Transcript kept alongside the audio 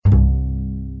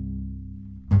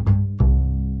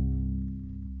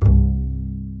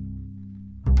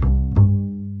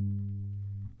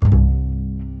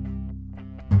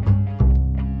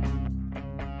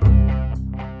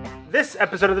This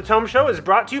episode of The Tome Show is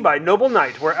brought to you by Noble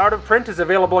Knight, where Out of Print is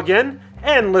available again.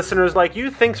 And listeners like you,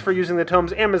 thanks for using the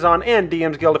Tome's Amazon and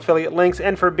DM's Guild affiliate links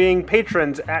and for being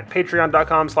patrons at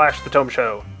patreon.com/The Tome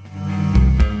Show.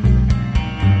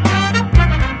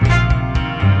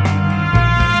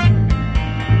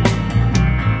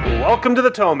 Welcome to The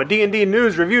Tome, a D&D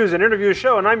news, reviews, and interview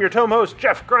show, and I'm your Tome host,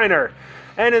 Jeff Greiner.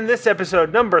 And in this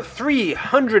episode, number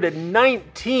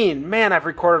 319, man, I've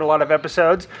recorded a lot of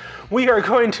episodes, we are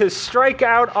going to strike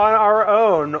out on our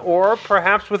own, or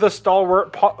perhaps with a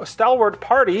stalwart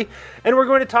party, and we're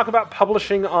going to talk about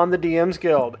publishing on the DM's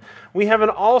Guild. We have an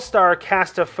all-star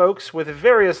cast of folks with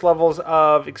various levels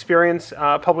of experience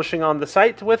publishing on the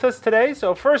site with us today.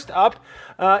 So first up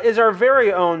is our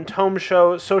very own Tome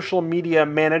Show social media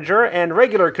manager and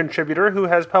regular contributor who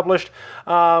has published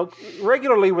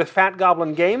regularly with Fat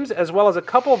Goblin Games, as well as a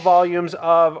couple volumes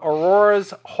of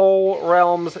Aurora's Whole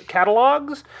Realms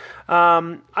catalogs.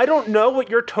 I don't know what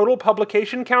your total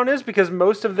publication count is because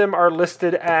most of them are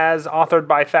listed as authored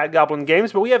by Fat Goblin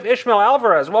Games, but we have Ishmael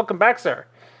Alvarez. Welcome back, sir.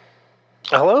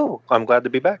 Hello. I'm glad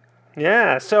to be back.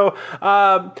 Yeah, so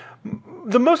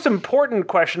the most important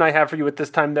question I have for you at this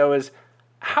time, though, is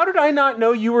how did I not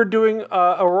know you were doing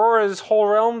Aurora's Whole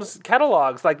Realms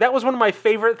catalogs? Like, that was one of my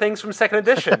favorite things from second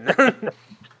edition.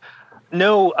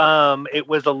 No, it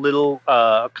was a little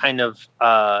kind of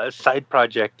side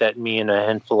project that me and a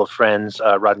handful of friends,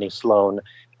 Rodney Sloan,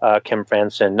 Kim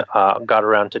Franson, got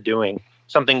around to doing.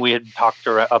 Something we had talked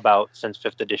about since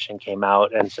 5th edition came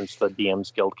out and since the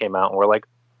DM's Guild came out. And we're like,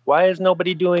 why is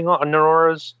nobody doing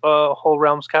Aurora's Whole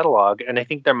Realms catalog? And I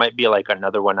think there might be like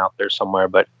another one out there somewhere,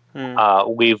 but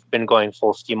we've been going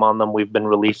full steam on them. We've been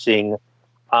releasing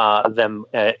them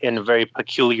in a very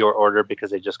peculiar order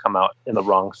because they just come out in the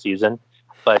wrong season.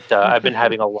 But I've been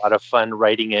having a lot of fun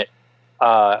writing it.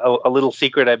 A little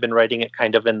secret, I've been writing it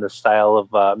kind of in the style of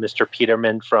Mr.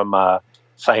 Peterman from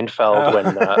Seinfeld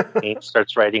when Nate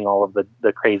starts writing all of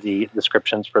the crazy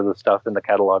descriptions for the stuff in the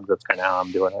catalog. That's kind of how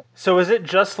I'm doing it. So is it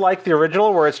just like the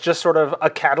original where it's just sort of a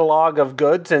catalog of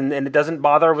goods and it doesn't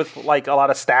bother with like a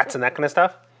lot of stats and that kind of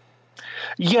stuff?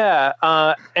 Yeah,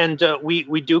 and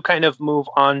we do kind of move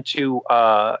on to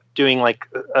doing like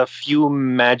a few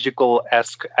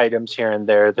magical-esque items here and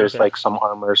there. There's like some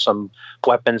armor, some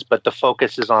weapons, but the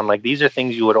focus is on like these are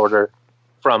things you would order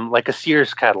from like a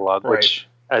Sears catalog, which,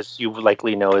 as you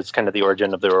likely know, is kind of the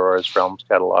origin of the Aurora's Realms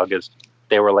catalog. Is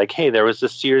they were like, hey, there was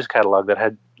this Sears catalog that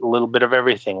had a little bit of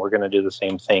everything. We're going to do the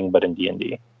same thing, but in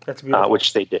D&D. That's beautiful.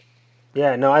 Which they did.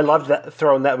 Yeah, no, I loved that,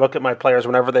 throwing that book at my players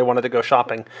whenever they wanted to go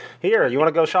shopping. Here, you want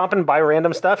to go shopping, buy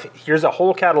random stuff? Here's a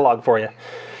whole catalog for you.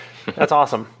 That's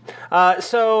awesome.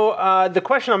 So the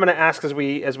question I'm going to ask as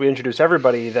we introduce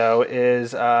everybody, though,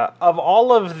 is of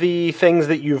all of the things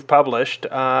that you've published,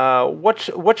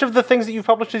 which of the things that you've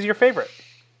published is your favorite?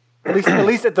 At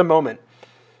least at the moment.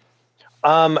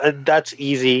 That's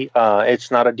easy. It's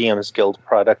not a DM's Guild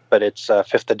product, but it's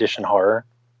 5th edition horror.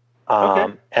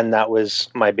 And that was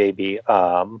my baby,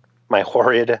 my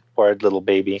horrid little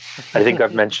baby. I think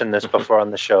I've mentioned this before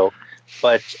on the show,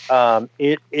 but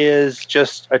it is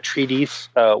just a treatise.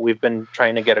 We've been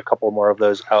trying to get a couple more of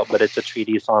those out, but it's a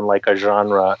treatise on like a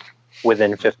genre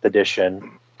within 5th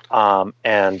edition.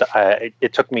 And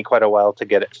it took me quite a while to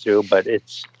get it through, but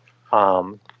it's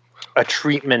a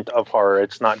treatment of horror.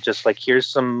 It's not just like, here's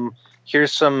some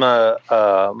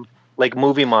like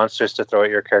movie monsters to throw at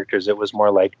your characters. It was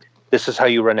more like, this is how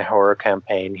you run a horror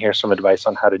campaign. Here's some advice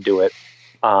on how to do it.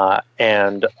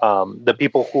 And the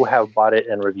people who have bought it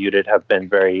and reviewed it have been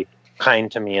very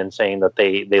kind to me in saying that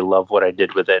they love what I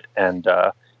did with it. And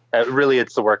really,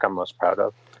 it's the work I'm most proud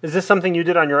of. Is this something you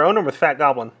did on your own or with Fat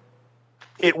Goblin?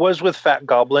 It was with Fat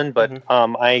Goblin, but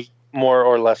I more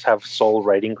or less have sole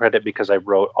writing credit because I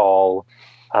wrote all,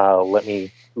 let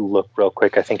me look real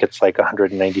quick. I think it's like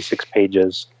 196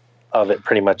 pages of it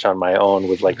pretty much on my own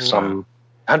with like some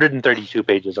 132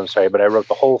 pages, I'm sorry, but I wrote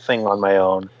the whole thing on my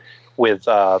own with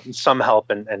some help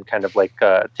and kind of like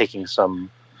taking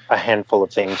a handful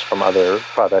of things from other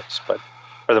products, but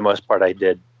for the most part I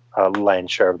did a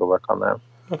lion's share of the work on that.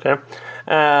 Okay.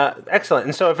 Excellent.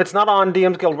 And so if it's not on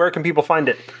DM's Guild, where can people find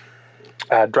it?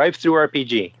 Drive-Thru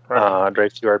RPG. Right.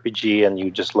 Drive-Thru RPG, and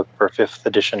you just look for 5th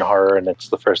edition horror, and it's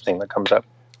the first thing that comes up.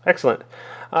 Excellent.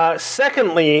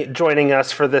 Secondly, joining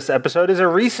us for this episode is a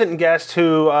recent guest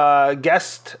who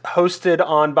guest hosted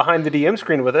on Behind the DM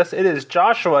Screen with us. It is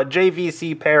Joshua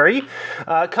JVC Perry,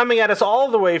 coming at us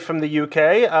all the way from the UK.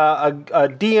 A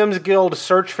DM's Guild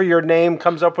search for your name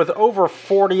comes up with over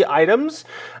 40 items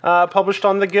published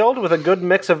on the Guild, with a good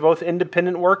mix of both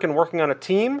independent work and working on a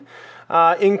team.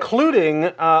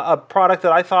 Including a product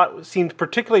that I thought seemed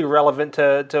particularly relevant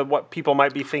to what people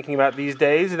might be thinking about these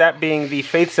days, that being the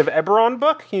Faiths of Eberron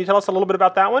book. Can you tell us a little bit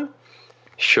about that one?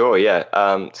 Sure, yeah.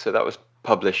 So that was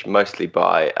published mostly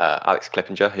by Alex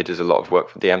Clippinger, who does a lot of work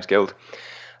for DM's Guild.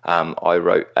 I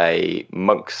wrote a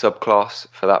monk subclass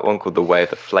for that one called The Way of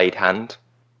the Flayed Hand.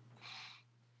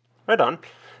 Right on.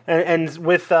 And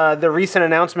with the recent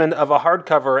announcement of a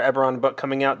hardcover Eberron book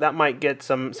coming out, that might get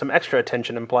some extra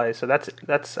attention in play. So that's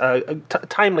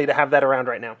timely to have that around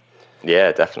right now.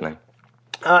 Yeah, definitely.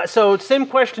 So same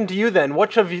question to you then.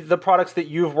 Which of the products that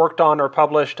you've worked on or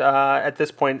published at this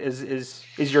point is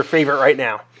your favorite right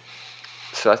now?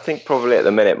 So I think probably at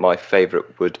the minute my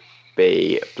favorite would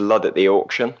be Blood at the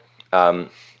Auction.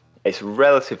 It's a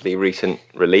relatively recent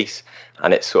release,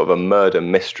 and it's sort of a murder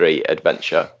mystery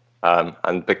adventure.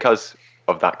 And because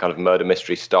of that kind of murder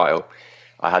mystery style,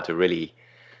 I had to really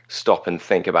stop and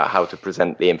think about how to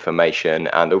present the information,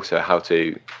 and also how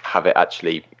to have it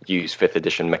actually use 5th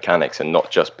edition mechanics and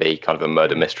not just be kind of a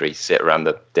murder mystery, sit around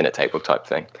the dinner table type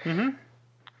thing. Mm-hmm.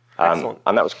 Excellent.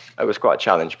 And it was quite a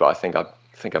challenge, but I think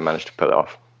I managed to pull it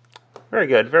off. Very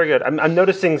good, very good. I'm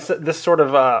noticing this sort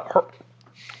of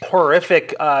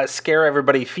horrific scare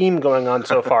everybody theme going on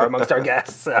so far amongst our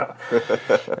guests. So.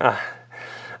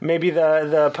 Maybe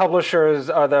the publishers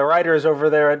or the writers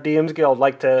over there at DM's Guild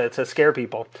like to scare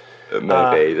people.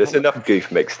 Maybe. There's enough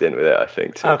goof mixed in with it, I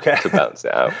think, to balance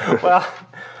it out.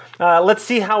 Well, let's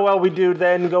see how well we do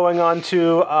then, going on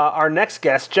to our next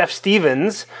guest, Jeff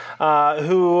Stevens,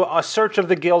 who a search of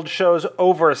the Guild shows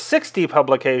over 60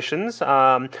 publications.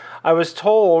 I was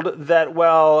told that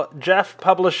while Jeff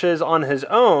publishes on his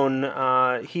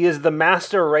own, he is the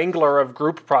master wrangler of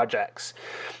group projects.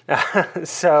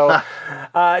 So,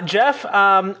 Jeff,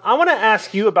 I want to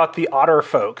ask you about the Otter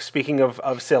Folk, speaking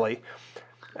of silly.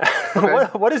 Okay.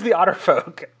 What is the Otter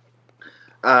Folk?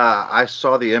 I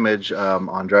saw the image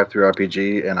on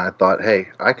DriveThruRPG, and I thought, hey,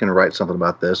 I can write something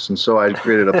about this. And so I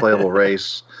created a playable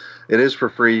race. It is for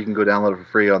free. You can go download it for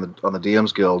free on the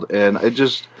DM's Guild. And it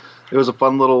was a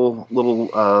fun little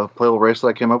playable race that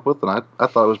I came up with, and I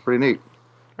thought it was pretty neat.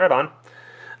 Right on.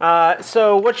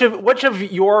 So which of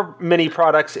your many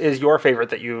products is your favorite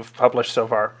that you've published so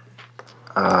far?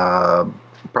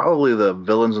 Probably the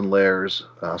Villains and Lairs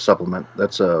supplement.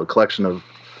 That's a collection of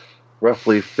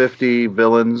roughly 50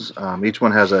 villains. Each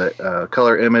one has a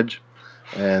color image,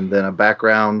 and then a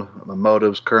background, the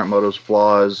motives, current motives,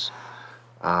 flaws,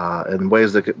 and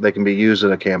ways that they can be used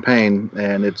in a campaign.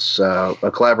 And it's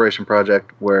a collaboration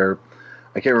project where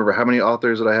I can't remember how many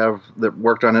authors that I have that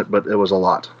worked on it, but it was a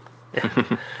lot.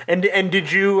 And did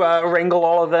you wrangle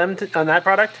all of them on that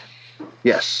product?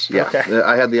 Yes, yeah. Okay.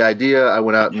 I had the idea. I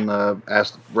went out and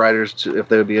asked writers if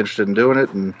they would be interested in doing it,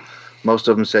 and most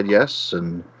of them said yes.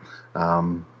 And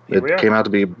it came out to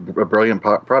be a brilliant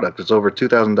product. It's over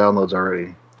 2,000 downloads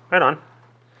already. Right on.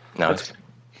 Nice.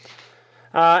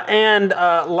 And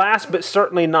last but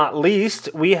certainly not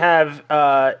least, we have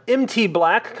MT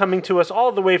Black coming to us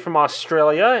all the way from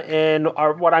Australia in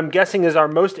what I'm guessing is our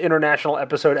most international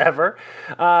episode ever.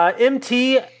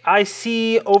 MT, I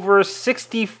see over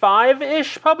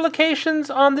 65-ish publications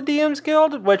on the DM's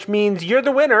Guild, which means you're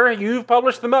the winner. You've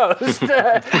published the most.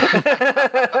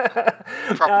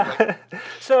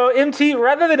 So, MT,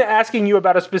 rather than asking you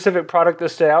about a specific product that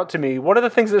stood out to me, one of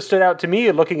the things that stood out to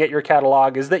me looking at your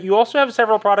catalog is that you also have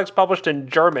several products published in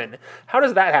German. How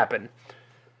does that happen?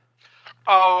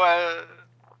 I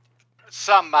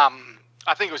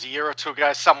think it was a year or two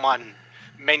ago, someone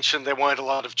mentioned there weren't a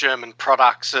lot of German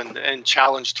products and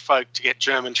challenged folk to get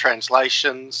German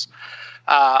translations.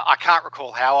 I can't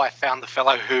recall how I found the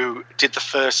fellow who did the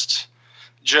first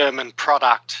German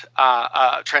product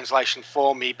translation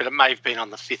for me, but it may have been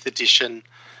on the 5th edition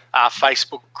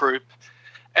Facebook group.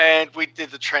 And we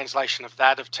did the translation of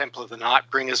that, of Temple of the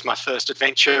Nightbringers, my first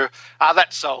adventure.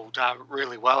 That sold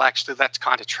really well, actually. That's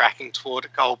kind of tracking toward a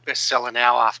gold bestseller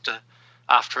now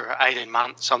after 18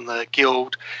 months on the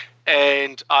Guild.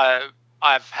 And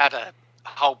I've had a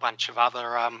whole bunch of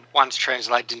other ones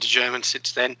translated into German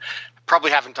since then.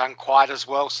 Probably haven't done quite as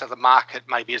well, so the market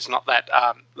maybe is not that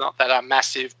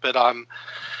massive, but I'm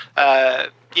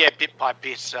bit by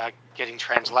bit getting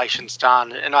translations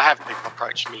done, and I have people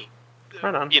approach me,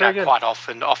 right on. Quite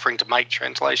often offering to make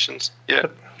translations. Yeah,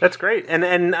 that's great,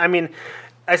 and I mean,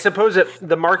 I suppose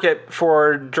the market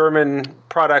for German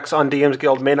products on DM's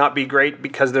Guild may not be great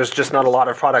because there's just not a lot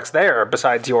of products there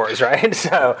besides yours, right?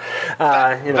 So,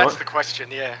 that's the question,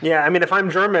 yeah. Yeah, I mean, if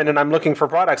I'm German and I'm looking for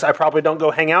products, I probably don't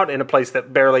go hang out in a place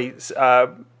that barely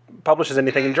publishes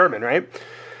anything in German, right?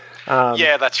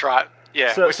 Yeah, that's right.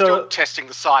 Yeah, we're still testing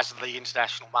the size of the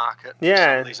international market.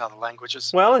 Yeah, some of these other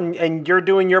languages. Well, and you're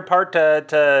doing your part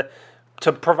to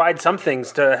provide some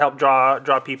things to help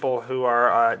draw people who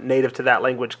are native to that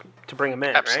language to bring them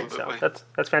in. Absolutely. Right? So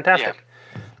that's fantastic.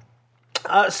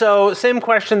 Yeah. So same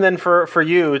question then for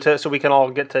you, so we can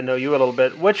all get to know you a little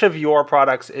bit. Which of your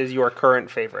products is your current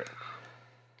favorite?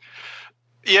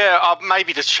 Yeah,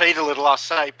 maybe to cheat a little, I'll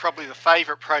say probably the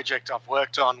favorite project I've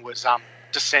worked on was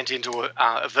Descent into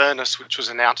Avernus, which was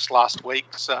announced last week.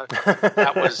 So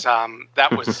that was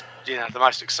the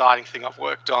most exciting thing I've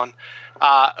worked on.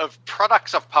 Of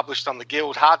products I've published on the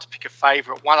Guild, hard to pick a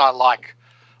favourite. One I like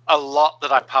a lot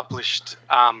that I published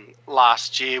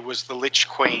last year was the Lich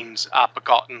Queen's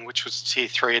Begotten, which was a Tier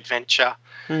 3 adventure.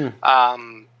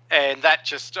 And that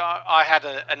just, I had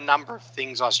a number of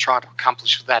things I was trying to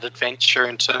accomplish with that adventure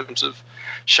in terms of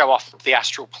show off the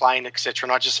astral plane, etc.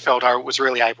 And I just felt I was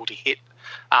really able to hit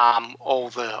all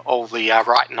the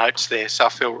right notes there. So I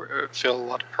feel a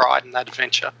lot of pride in that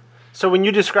adventure. So when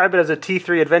you describe it as a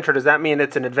T3 adventure, does that mean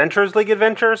it's an Adventurers League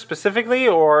adventure specifically,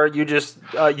 or you just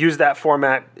use that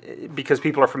format because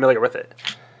people are familiar with it?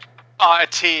 A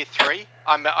Tier 3.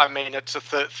 I mean, it's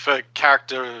for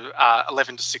character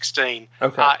 11 to 16.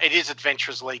 Okay. It is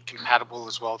Adventurers League compatible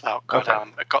as well, though.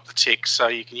 It got the tick, so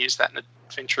you can use that in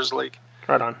Adventurers League.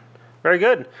 Right on. Very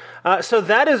good. So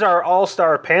that is our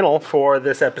all-star panel for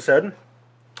this episode.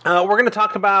 We're going to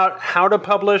talk about how to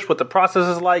publish, what the process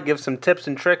is like, give some tips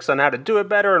and tricks on how to do it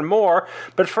better and more.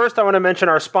 But first, I want to mention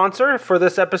our sponsor for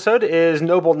this episode is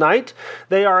Noble Knight.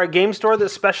 They are a game store that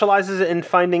specializes in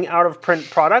finding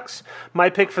out-of-print products. My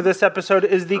pick for this episode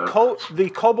is the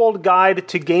Kobold Guide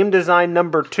to Game Design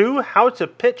number 2, How to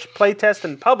Pitch, Playtest,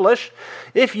 and Publish.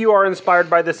 If you are inspired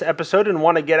by this episode and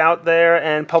want to get out there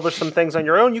and publish some things on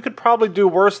your own, you could probably do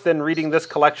worse than reading this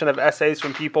collection of essays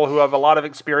from people who have a lot of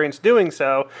experience doing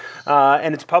so.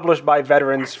 And it's published by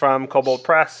veterans from Kobold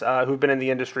Press who've been in the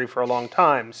industry for a long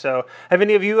time. So have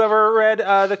any of you ever read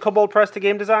the Kobold Press to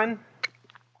Game Design?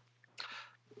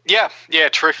 Yeah,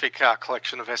 terrific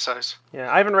collection of essays.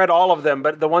 Yeah, I haven't read all of them,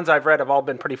 but the ones I've read have all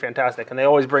been pretty fantastic, and they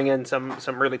always bring in some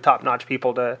really top-notch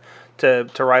people to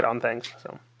write on things.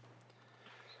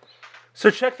 So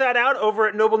check that out over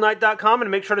at nobleknight.com and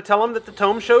make sure to tell them that the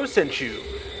Tome Show sent you.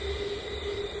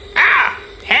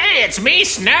 Hey, it's me,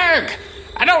 Snurg.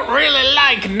 I don't really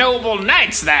like Noble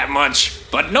Knights that much,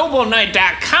 but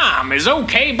nobleknight.com is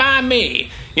okay by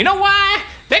me. You know why?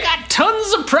 They got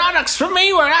tons of products for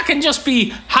me where I can just be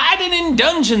hiding in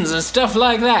dungeons and stuff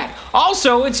like that.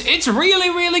 Also, it's really,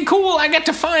 really cool. I get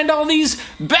to find all these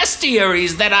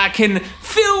bestiaries that I can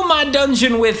fill my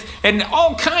dungeon with and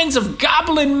all kinds of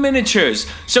goblin miniatures.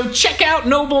 So check out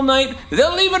Noble Knight.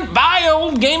 They'll even buy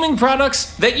old gaming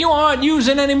products that you aren't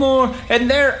using anymore,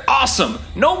 and they're awesome.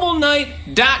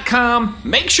 nobleknight.com.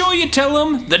 Make sure you tell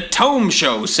them the Tome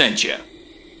Show sent you.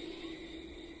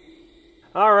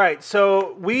 All right,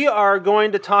 so we are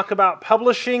going to talk about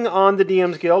publishing on the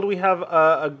DM's Guild. We have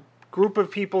a group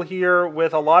of people here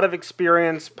with a lot of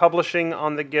experience publishing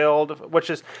on the Guild, which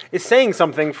is saying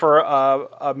something for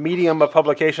a medium of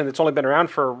publication that's only been around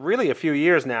for really a few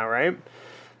years now, right?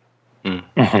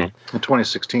 Mm-hmm. In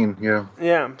 2016, yeah.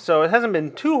 Yeah, so it hasn't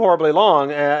been too horribly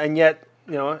long, and yet,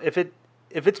 if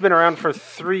it's been around for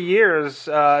 3 years,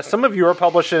 some of you are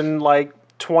publishing like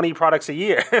 20 products a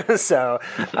year. So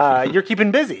you're keeping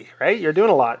busy, right? You're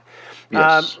doing a lot.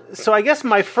 Yes. So I guess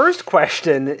my first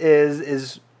question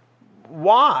is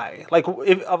why? Like,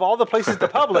 of all the places to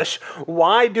publish,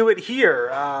 why do it here?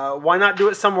 Why not do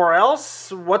it somewhere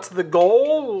else? What's the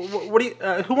goal?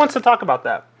 Who wants to talk about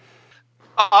that?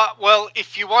 Well,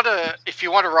 if you want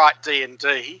to write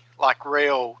D&D, like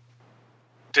real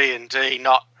D&D,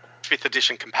 not 5th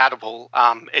edition compatible,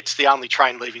 it's the only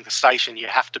train leaving the station. You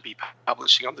have to be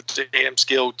publishing on the DM's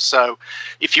Guild. So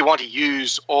if you want to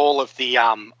use all of the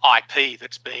IP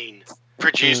that's been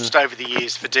produced over the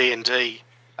years for D&D,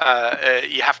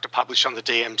 you have to publish on the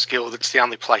DM's Guild. It's the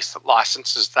only place that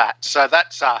licenses that. So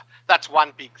that's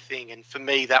one big thing. And for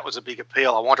me, that was a big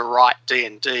appeal. I want to write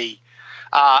D&D.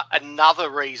 Another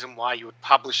reason why you would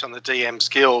publish on the DM's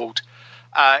Guild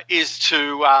is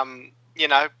to,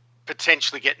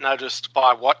 potentially get noticed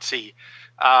by WotC.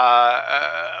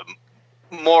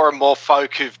 More and more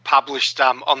folk who've published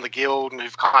on the Guild and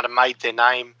who've kind of made their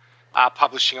name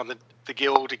publishing on the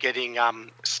guild are getting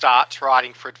starts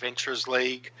writing for Adventurers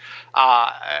League,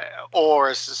 or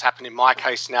as has happened in my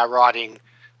case now, writing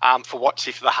for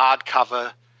WotC for the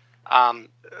hardcover,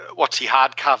 WotC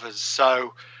hardcovers.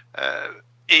 So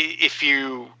if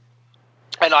you,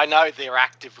 and I know they're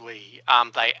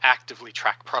they actively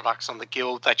track products on the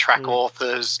guild. They track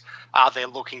authors. They're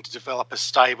looking to develop a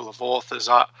stable of authors.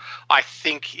 I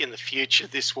think in the future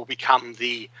this will become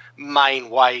the main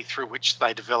way through which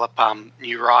they develop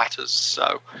new writers.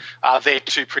 So they're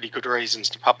two pretty good reasons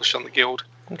to publish on the guild.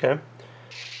 Okay.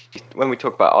 When we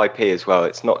talk about IP as well,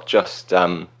 it's not just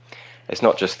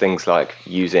things like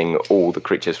using all the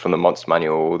creatures from the Monster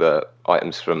Manual, all the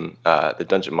items from the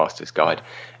Dungeon Master's Guide.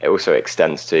 It also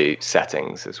extends to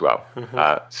settings as well.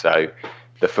 So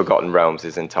the Forgotten Realms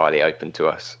is entirely open to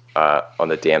us on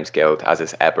the DM's Guild, as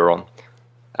is Eberron,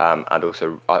 and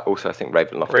also I think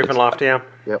Ravenloft. Ravenloft, yeah.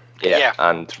 Yep. Yeah,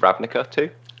 and Ravnica too.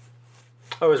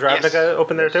 Oh, is Ravnica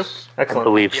open there too? Excellent. I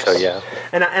believe so, yeah.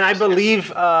 And I believe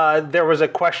there was a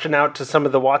question out to some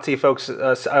of the WotC folks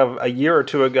a year or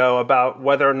two ago about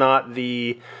whether or not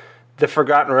the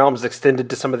Forgotten Realms extended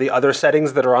to some of the other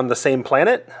settings that are on the same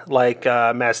planet, like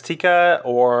Maztica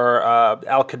or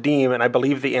Al-Qadim, and I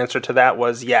believe the answer to that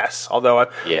was yes, although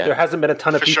there hasn't been a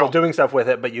ton of people doing stuff with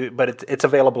it, but it's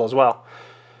available as well.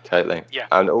 Totally. Yeah.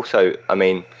 And also, I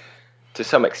mean, to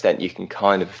some extent, you can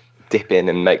kind of dip in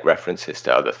and make references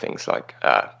to other things like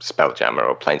Spelljammer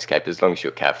or Planescape, as long as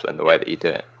you're careful in the way that you do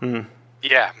it.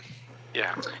 Yeah.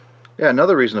 Yeah,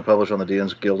 another reason to publish on the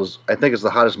DM's Guild is I think it's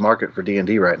the hottest market for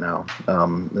D&D right now.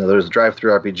 There's a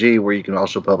drive-through RPG where you can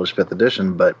also publish 5th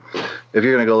edition, but if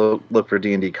you're going to go look for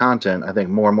D&D content, I think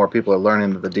more and more people are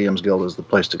learning that the DM's Guild is the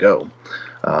place to go.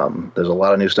 There's a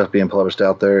lot of new stuff being published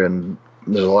out there, and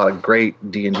there's a lot of great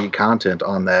D&D content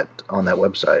on that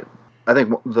website. I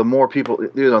think the more people,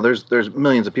 there's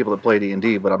millions of people that play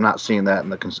D&D, but I'm not seeing that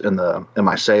in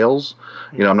my sales.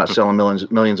 I'm not selling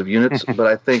millions of units, but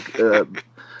I think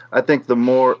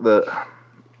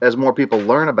as more people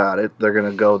learn about it, they're going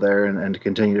to go there and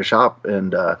continue to shop.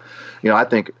 And I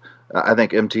think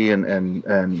MT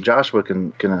and Joshua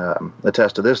can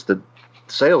attest to this, that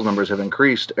sales numbers have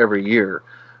increased every year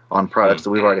on products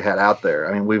that we've already had out there.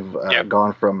 I mean, we've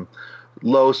gone from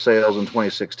low sales in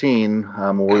 2016,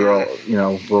 where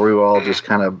we were all just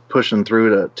kind of pushing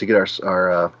through to get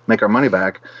our make our money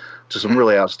back, to some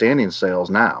really outstanding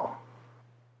sales now.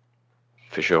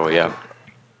 For sure, yeah.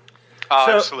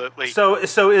 Absolutely. So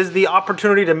is the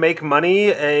opportunity to make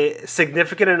money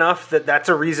significant enough that that's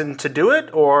a reason to do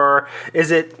it, or is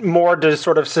it more to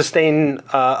sort of sustain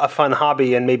a fun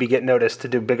hobby and maybe get noticed to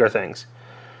do bigger things?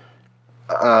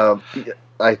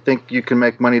 I think you can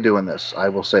make money doing this. I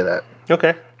will say that.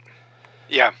 Okay.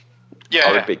 Yeah.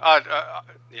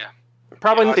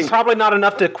 Probably not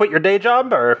enough to quit your day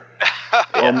job, or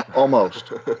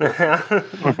almost.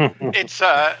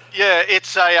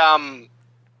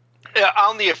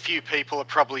 Only a few people are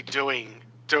probably doing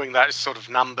those sort of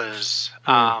numbers,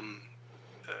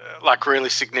 like really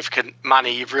significant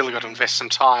money. You've really got to invest some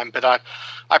time, but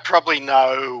I probably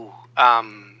know a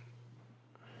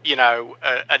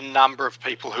number of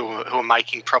people who are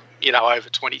making over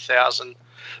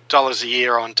 $20,000 a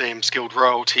year on DM's Guild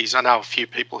royalties. I know a few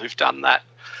people who've done that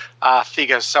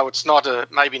figure. So it's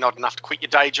maybe not enough to quit your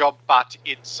day job, but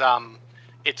it's not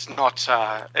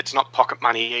pocket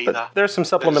money either. But there's some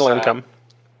supplemental income.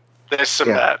 There's some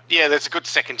there's a good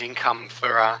second income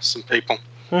for some people.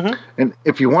 Mm-hmm. And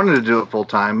if you wanted to do it full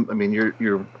time, I mean, your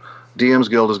DM's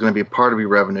Guild is going to be part of your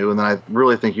revenue, and then I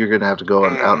really think you're going to have to go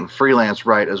out and freelance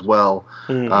write as well,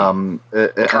 and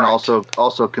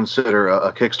also consider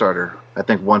a Kickstarter. I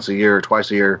think once a year or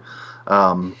twice a year,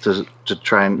 to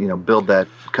try and build that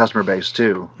customer base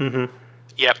too. Mm-hmm.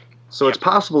 Yep. So it's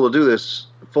possible to do this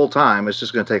full time. It's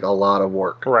just going to take a lot of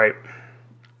work. Right.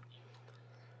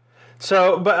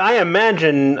 So, but I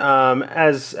imagine,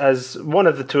 as one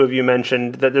of the two of you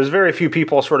mentioned, that there's very few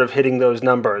people sort of hitting those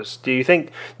numbers. Do you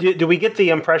think? Do we get the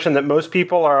impression that most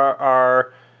people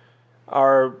are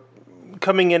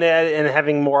coming in and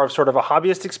having more of sort of a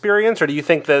hobbyist experience, or do you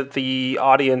think that the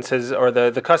audience has, or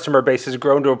the customer base has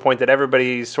grown to a point that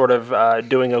everybody's sort of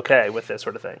doing okay with this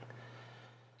sort of thing?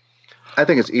 I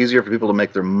think it's easier for people to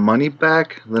make their money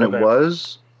back than it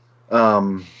was,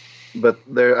 but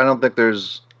I don't think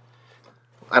there's.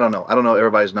 I don't know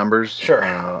everybody's numbers. Sure.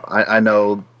 I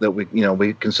know that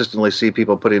we consistently see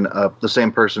people putting up, the same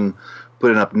person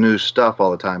putting up new stuff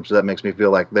all the time. So that makes me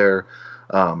feel like they're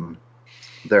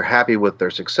happy with their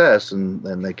success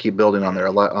and they keep building on their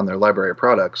library of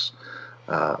products.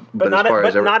 But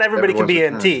not everybody can be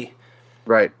NT.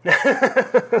 Right.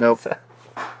 Nope.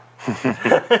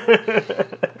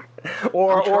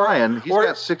 I'm trying. He's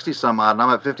got 60 some odd, and I'm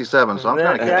at 57, so I'm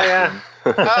trying to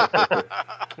get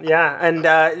Yeah,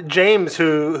 and James,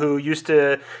 who used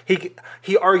to he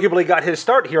arguably got his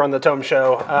start here on the Tome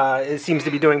Show. It seems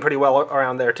to be doing pretty well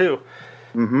around there too.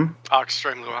 Mm-hmm. Oh,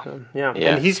 extremely well. Yeah,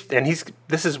 and he's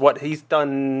this is what he's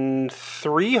done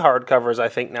 3 hardcovers, I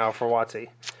think, now for WotC.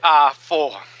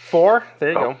 4. 4? There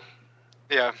you go.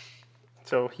 Yeah.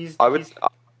 So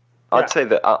I'd say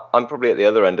that I'm probably at the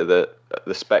other end of the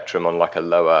spectrum on like a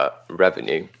lower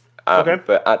revenue.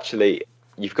 But actually,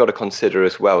 you've got to consider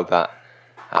as well that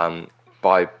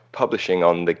by publishing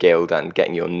on the Guild and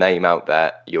getting your name out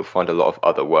there, you'll find a lot of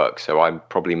other work. So I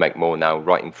probably make more now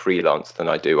writing freelance than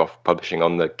I do off publishing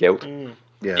on the Guild.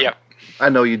 Yeah. I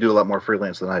know you do a lot more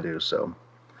freelance than I do, so.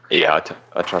 Yeah,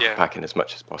 I try to pack in as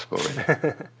much as possible.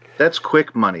 Really. That's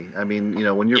quick money. I mean,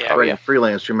 when you're writing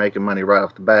freelance, you're making money right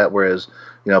off the bat, whereas,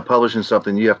 publishing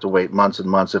something, you have to wait months and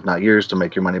months, if not years, to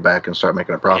make your money back and start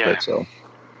making a profit. Yeah. So.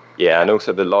 Yeah, and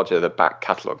also the larger the back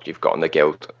catalogue you've got on the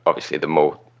Guild, obviously the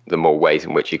more ways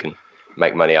in which you can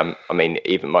make money. I mean,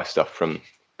 even my stuff from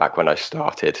back when I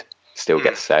started still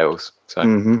gets sales.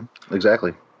 So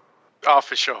Exactly. Oh,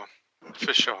 for sure.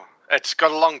 It's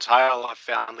got a long tail, I've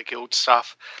found, the Guild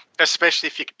stuff, especially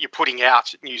if you're putting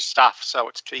out new stuff, so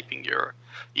it's keeping your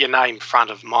name front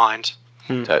of mind.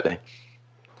 Totally.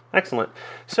 Excellent.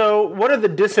 So what are the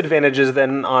disadvantages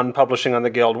then on publishing on the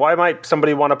Guild? Why might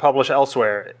somebody want to publish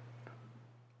elsewhere?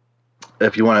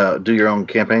 If you want to do your own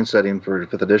campaign setting for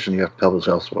 5th edition, you have to publish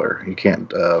elsewhere. You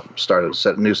can't start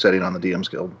a new setting on the DM's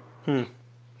Guild.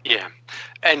 Yeah.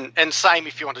 And same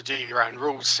if you want to do your own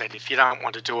rule set. If you don't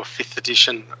want to do a 5th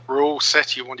edition rule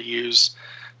set, you want to use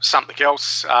something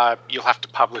else, you'll have to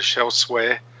publish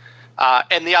elsewhere.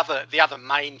 And the other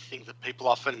main thing that people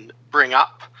often bring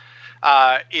up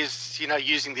is,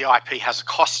 using the IP has a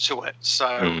cost to it.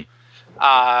 So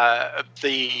I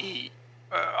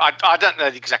don't know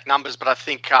the exact numbers, but I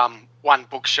think one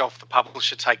bookshelf, the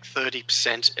publisher take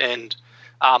 30% and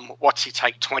WotC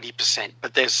take 20%,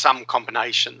 but there's some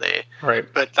combination there. Right.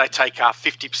 But they take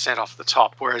 50% off the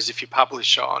top, whereas if you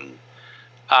publish on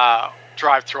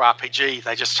Drive-Thru RPG,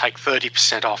 they just take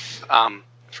 30% off,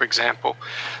 for example.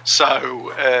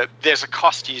 So there's a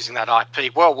cost to using that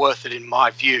IP. Well worth it in my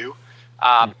view,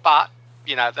 but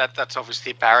that's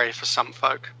obviously a barrier for some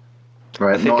folk.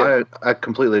 Right. I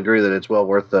completely agree that it's well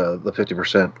worth the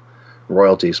 50%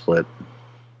 royalty split.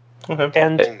 Okay.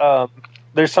 And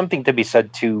there's something to be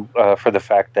said too for the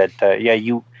fact that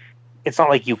it's not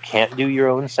like you can't do your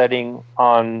own setting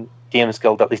on DM's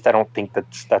Guild. At least I don't think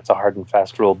that's a hard and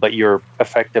fast rule. But you're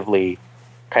effectively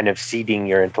kind of ceding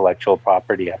your intellectual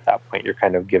property at that point. You're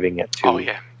kind of giving it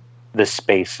to the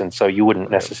space, and so you wouldn't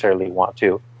necessarily want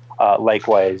to.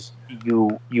 Likewise,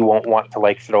 you won't want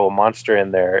to throw a monster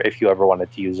in there if you ever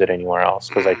wanted to use it anywhere else,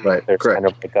 because I think there's kind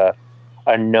of like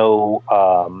a no.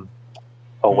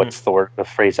 What's the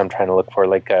phrase I'm trying to look for?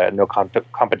 Like a no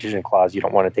competition clause. You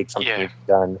don't want to take something you've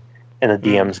done in the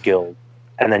DM's Guild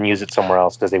and then use it somewhere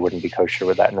else because they wouldn't be kosher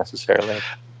with that necessarily.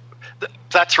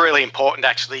 That's really important,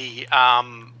 actually.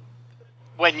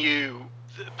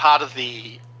 Part of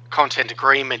the content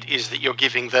agreement is that you're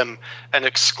giving them an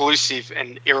exclusive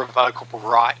and irrevocable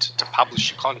right to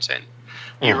publish your content.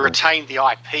 You retain the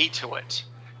IP to it,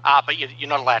 but you're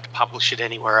not allowed to publish it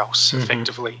anywhere else,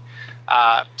 effectively.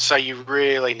 So you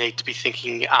really need to be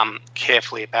thinking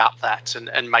carefully about that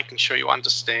and making sure you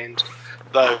understand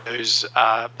those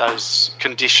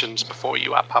conditions before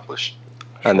you are published.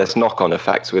 And there's knock-on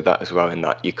effects with that as well, in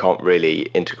that you can't really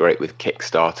integrate with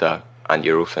Kickstarter, and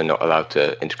you're also not allowed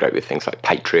to integrate with things like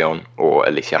Patreon, or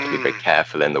at least you have to be very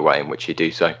careful in the way in which you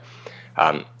do so.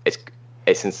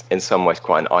 It's in some ways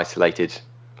quite an isolated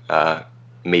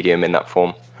medium in that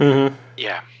form.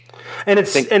 Yeah. And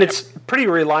it's pretty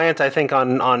reliant, I think,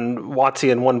 on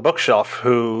WotC and One Bookshelf,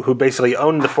 who basically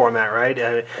own the format, right?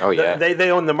 They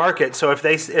own the market. So if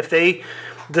they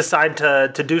decide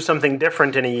to do something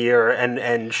different in a year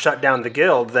and shut down the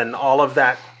Guild, then all of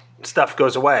that stuff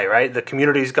goes away, right? The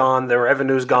community's gone, the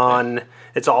revenue's gone.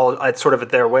 It's sort of at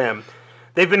their whim.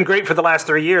 They've been great for the last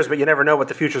 3 years, but you never know what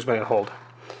the future's going to hold.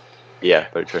 Yeah,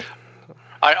 very true.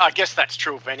 I guess that's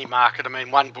true of any market. I mean,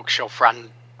 One Bookshelf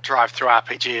run Drive-Thru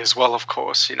RPG as well, of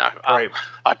course. I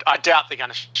doubt they're going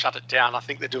to shut it down. I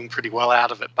think they're doing pretty well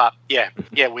out of it. But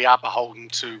we are beholden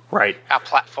to our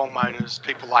platform owners,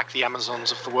 people like the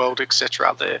Amazons of the world,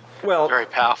 etc. They're very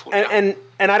powerful. And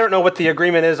I don't know what the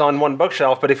agreement is on One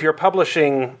Bookshelf, but if you're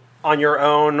publishing on your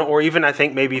own, or even I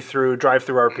think maybe through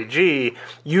Drive-Thru RPG,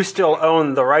 you still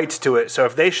own the rights to it. So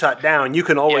if they shut down, you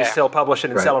can always still publish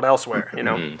it and sell it elsewhere.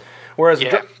 Whereas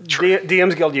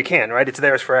DM's Guild, you can, right? It's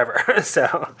theirs forever.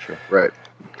 So sure. Right.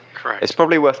 Correct. It's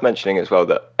probably worth mentioning as well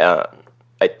that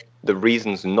the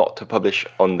reasons not to publish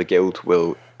on the Guild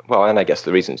and I guess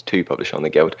the reasons to publish on the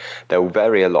Guild, they'll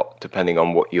vary a lot depending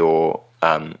on what you're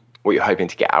hoping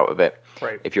to get out of it.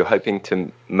 Right. If you're hoping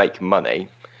to make money,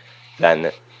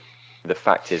 then the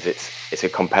fact is it's a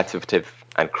competitive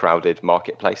and crowded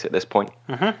marketplace at this point.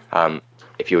 Mm-hmm.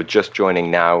 If you're just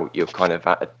joining now, you're kind of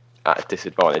at a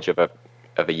disadvantage of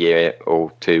a year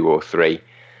or 2 or 3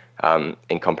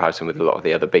 in comparison with a lot of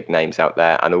the other big names out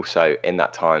there. And also in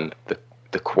that time,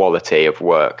 the quality of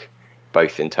work,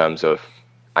 both in terms of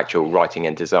actual writing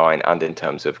and design and in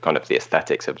terms of kind of the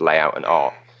aesthetics of layout and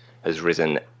art, has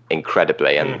risen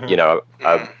incredibly. And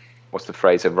what's the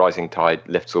phrase? A rising tide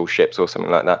lifts all ships, or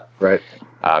something like that. Right.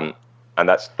 And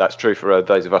that's true for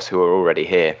those of us who are already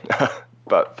here.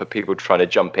 But for people trying to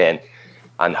jump in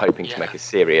and hoping to make a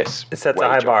serious it sets a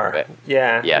high bar.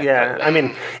 Yeah. Totally. I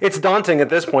mean, it's daunting at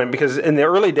this point because in the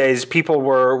early days, people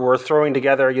were throwing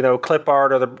together, clip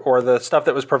art or the stuff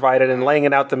that was provided and laying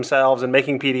it out themselves and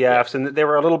making PDFs, and they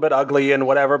were a little bit ugly and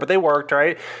whatever, but they worked,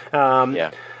 right?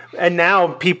 And now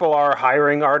people are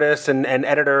hiring artists and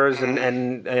editors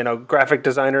and graphic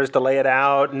designers to lay it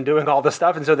out and doing all this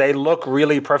stuff, and so they look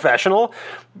really professional.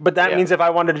 But that means if I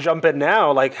wanted to jump in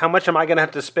now, like how much am I going to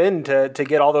have to spend to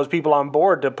get all those people on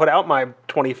board to put out my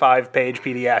 25-page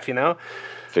PDF?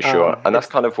 For sure, and that's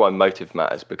kind of why motive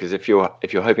matters, because if you're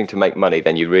hoping to make money,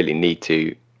 then you really need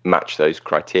to match those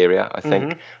criteria, I think.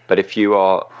 Mm-hmm. But if you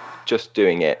are just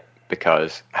doing it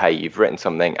because hey, you've written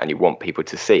something and you want people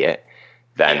to see it,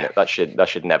 then that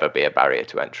should never be a barrier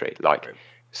to entry. Like,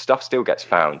 stuff still gets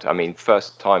found. I mean,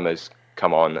 first timers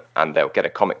come on and they'll get a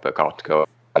comic book article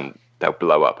and they'll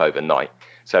blow up overnight.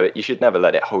 So you should never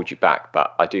let it hold you back.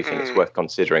 But I do think it's worth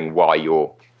considering why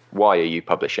are you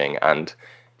publishing, and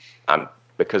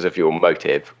because of your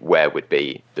motive, where would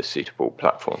be the suitable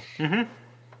platform. Mm-hmm.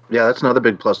 Yeah, that's another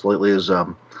big plus lately is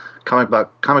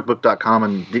comicbook.com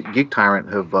and Geek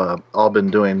Tyrant have all been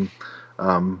doing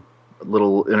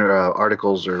little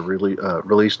articles or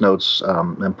release notes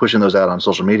and pushing those out on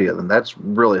social media, and that's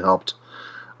really helped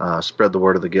spread the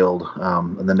word of the Guild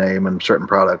and the name and certain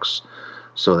products.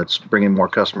 So it's bringing more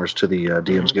customers to the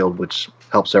DM's Guild, which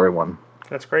helps everyone.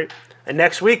 That's great. And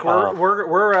next week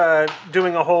we're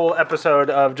doing a whole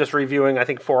episode of just reviewing, I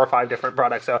think, 4 or 5 different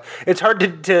products. So it's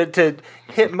hard to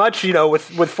hit much,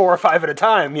 with 4 or 5 at a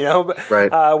time,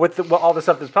 right. With all the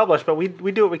stuff that's published. But we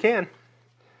do what we can.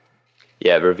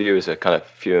 Yeah, reviewers are kind of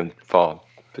few and far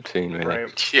between, really.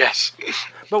 Right. Yes.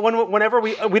 But whenever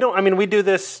we don't, I mean, we do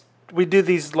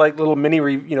these like little mini,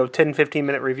 10, 15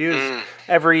 minute reviews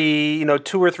every,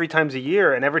 2 or 3 times a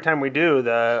year. And every time we do,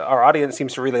 our audience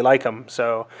seems to really like them.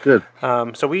 So good.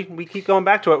 So we keep going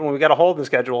back to it when we got a hole in the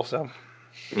schedule. So.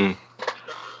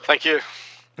 Thank you.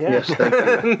 Yeah. Yes,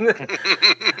 thank you.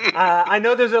 I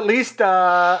know there's at least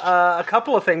a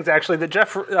couple of things, actually, that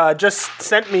Jeff just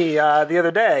sent me the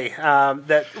other day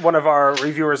that one of our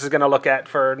reviewers is going to look at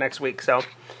for next week. So,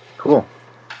 cool.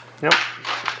 Yep.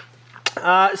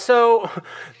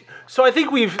 So I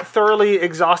think we've thoroughly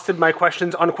exhausted my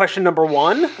questions on question number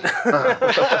 1.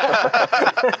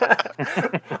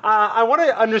 I want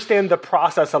to understand the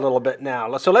process a little bit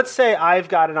now. So let's say I've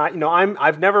got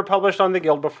I've never published on the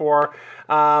Guild before.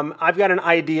 I've got an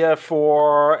idea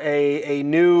for a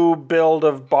new build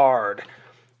of Bard.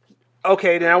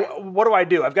 Okay, now what do I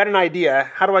do? I've got an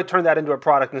idea. How do I turn that into a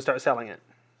product and start selling it?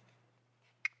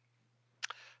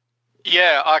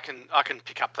 Yeah, I can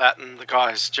pick up that, and the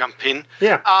guys jump in.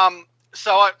 Yeah.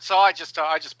 So I just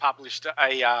published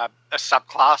a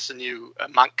subclass, a new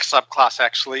monk subclass,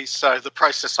 actually. So the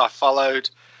process I followed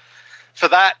for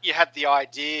that, you had the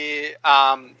idea,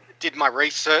 did my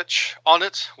research on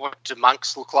it. What do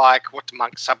monks look like? What do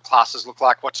monk subclasses look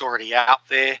like? What's already out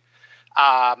there?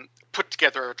 Put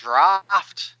together a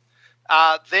draft.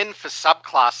 Then for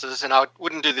subclasses, and I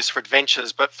wouldn't do this for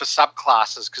adventures, but for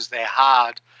subclasses, because they're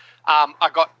hard, I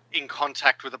got in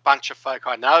contact with a bunch of folk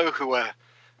I know who are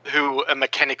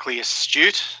mechanically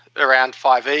astute around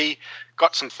 5e,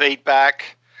 got some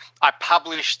feedback. I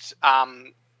published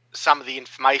some of the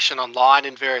information online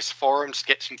in various forums to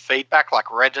get some feedback, like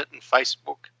Reddit and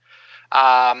Facebook.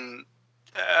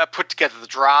 Put together the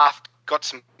draft, got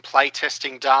some play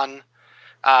testing done,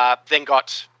 then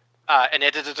got an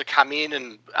editor to come in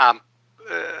and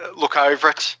look over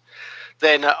it.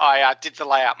 Then I did the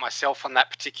layout myself on that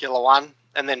particular one,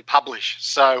 and then publish.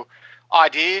 So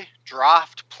idea,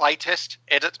 draft, playtest,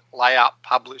 edit, layout,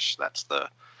 publish. That's the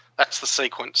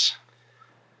sequence.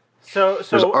 So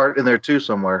there's art in there too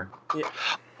somewhere. Yeah.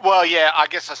 Well, yeah, I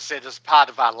guess I said as part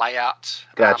of our layout.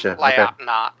 Gotcha. Layout and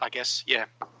art, I guess. Yeah.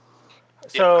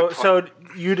 So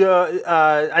you'd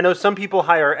I know some people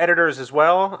hire editors as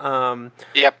well.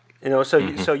 Yep. So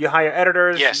you hire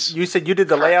editors. Yes. You said you did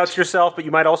the layouts yourself, but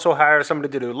you might also hire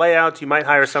somebody to do layouts. You might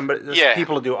hire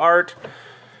people to do art.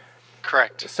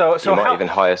 Correct. So you might even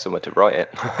hire someone to write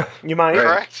it. You might.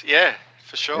 Correct. Yeah,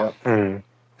 for sure. Yep.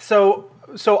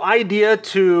 So idea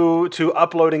to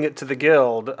uploading it to the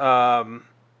guild.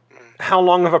 How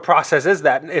long of a process is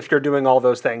that if you're doing all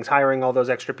those things, hiring all those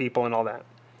extra people and all that?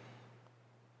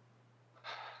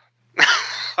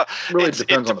 Really It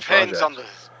depends on the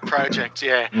project,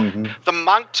 yeah. Mm-hmm. The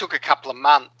Monk took a couple of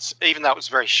months, even though it was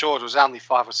very short. It was only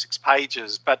 5 or 6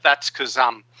 pages, but that's because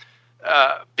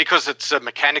it's a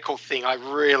mechanical thing. I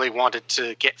really wanted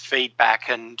to get feedback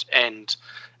and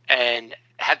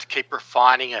had to keep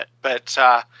refining it. But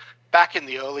back in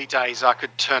the early days, I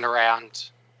could turn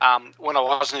around. When I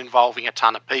wasn't involving a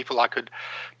ton of people, I could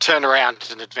turn around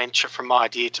an adventure from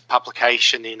idea to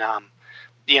publication in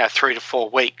 3 to 4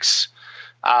 weeks.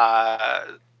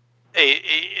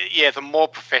 The more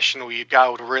professional you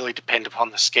go, it'll really depend upon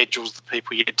the schedules, the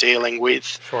people you're dealing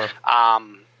with. Sure.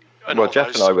 Well,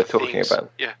 Jeff and I were talking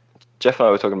about. Yeah. Jeff and I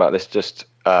were talking about this just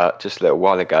a little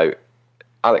while ago.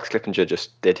 Alex Clippinger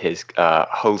just did his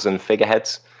hulls and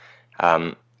figureheads,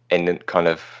 in kind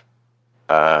of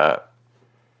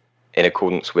in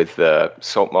accordance with the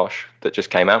Saltmarsh that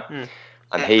just came out,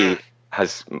 and he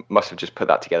must have just put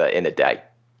that together in a day.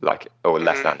 Or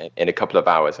less than in a couple of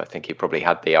hours. I think he probably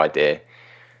had the idea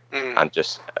and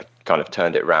just kind of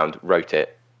turned it around, wrote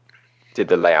it, did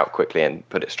the layout quickly and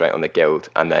put it straight on the guild.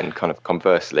 And then kind of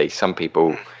conversely, some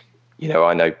people,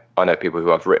 I know people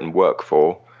who I've written work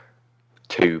for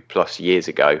 2+ years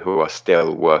ago who are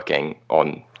still working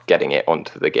on getting it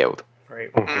onto the guild.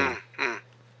 Right.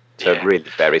 So it really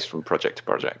varies from project to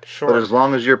project. Sure. But as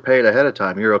long as you're paid ahead of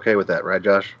time, you're okay with that, right,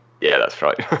 Josh? Yeah, that's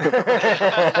right.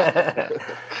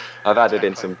 I've added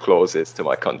in some clauses to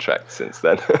my contract since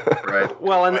then. Right.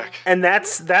 Well, and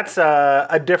that's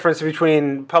a difference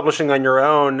between publishing on your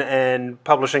own and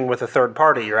publishing with a third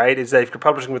party, right? Is that if you're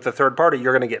publishing with a third party,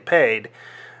 you're going to get paid,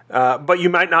 but you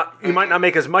might not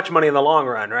make as much money in the long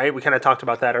run, right? We kind of talked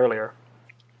about that earlier.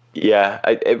 Yeah,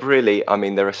 it really. I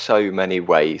mean, there are so many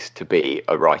ways to be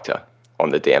a writer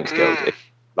on the DM's Guild.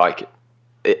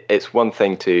 It's one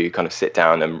thing to kind of sit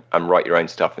down and write your own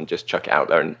stuff and just chuck it out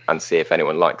there and see if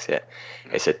anyone likes it.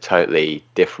 It's a totally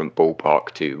different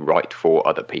ballpark to write for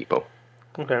other people.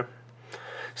 Okay.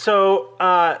 So,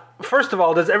 first of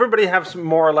all, does everybody have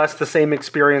more or less the same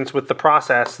experience with the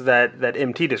process that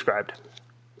MT described?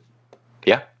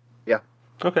 Yeah. Yeah.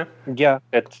 Okay. Yeah,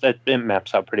 it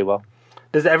maps out pretty well.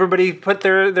 Does everybody put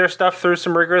their stuff through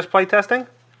some rigorous playtesting?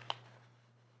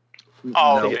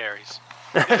 Oh, it varies.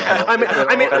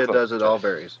 It all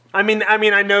varies. I mean,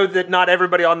 I know that not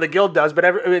everybody on the guild does, but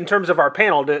in terms of our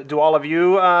panel, do all of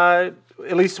you, at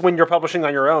least when you're publishing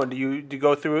on your own, do you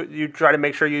go through? You try to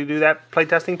make sure you do that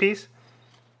playtesting piece?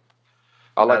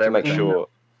 I like to make sure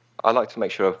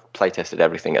I've playtested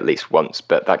everything at least once,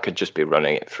 but that could just be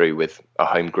running it through with a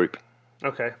home group.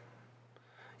 Okay.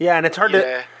 Yeah, and it's hard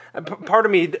to. Part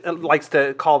of me likes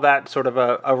to call that sort of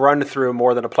a run through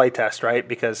more than a playtest, right?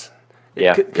 Because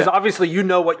obviously you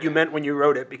know what you meant when you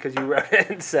wrote it because you wrote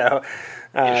it, so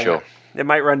sure. It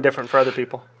might run different for other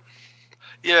people.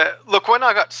 Yeah, look, when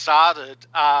I got started,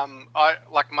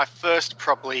 my first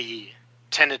probably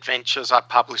 10 adventures I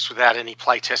published without any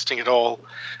playtesting at all,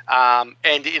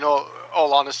 and in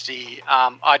all honesty,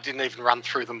 I didn't even run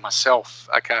through them myself.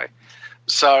 Okay.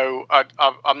 So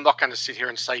I'm not going to sit here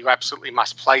and say you absolutely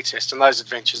must playtest, and those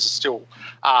adventures are still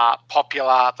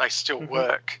popular. They still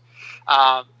work.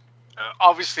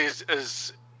 Obviously,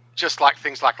 as just like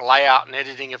things like layout and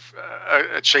editing have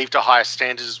achieved a higher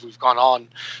standard as we've gone on,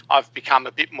 I've become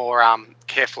a bit more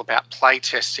careful about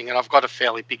playtesting, and I've got a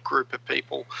fairly big group of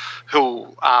people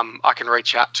who I can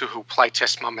reach out to who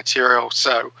playtest my material.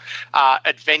 So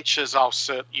adventures, I'll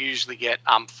usually get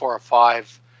 4 or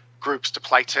 5 groups to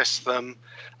playtest them.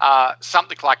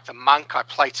 Something like the Monk, I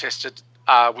playtested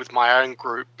with my own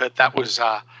group, but that was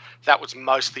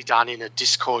mostly done in a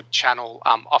Discord channel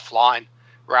offline,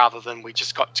 rather than we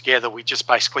just got together. We just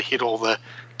basically hit all the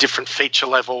different feature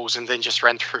levels and then just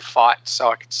ran through fights so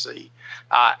I could see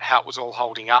how it was all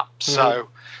holding up. So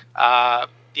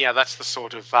that's the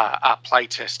sort of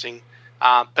playtesting.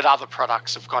 But other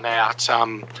products have gone out.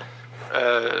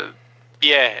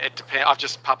 It depends. I've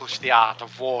just published The Art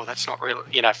of War. That's not really,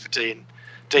 for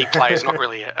D&D players, not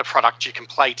really a product you can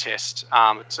play test.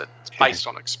 It's based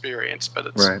on experience, but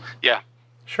it's,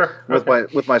 Sure.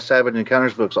 With my Savage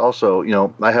Encounters books, also,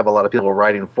 I have a lot of people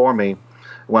writing for me.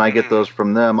 When I get those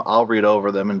from them, I'll read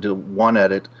over them and do one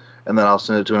edit, and then I'll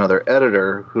send it to another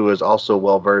editor who is also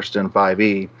well versed in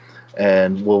 5e,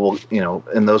 and we'll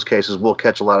in those cases we'll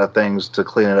catch a lot of things to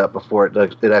clean it up before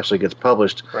it actually gets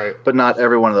published. Right. But not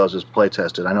every one of those is play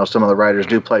tested. I know some of the writers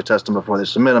do play test them before they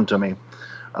submit them to me,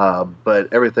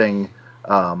 but everything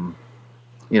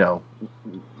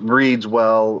reads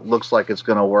well, looks like it's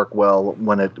going to work well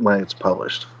when it's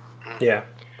published. Yeah.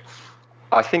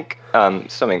 I think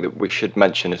something that we should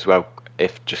mention as well,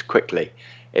 if just quickly,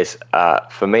 is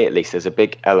for me at least, there's a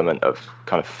big element of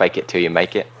kind of fake it till you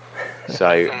make it.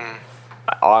 So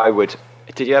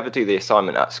did you ever do the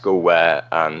assignment at school where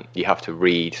you have to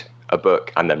read a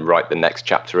book and then write the next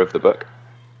chapter of the book?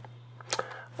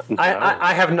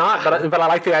 I have not, but I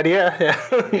like the idea.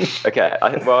 Yeah. Okay.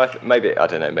 Maybe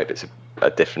it's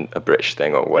a British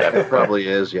thing or whatever. It probably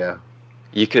is, yeah.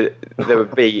 There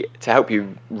would be, to help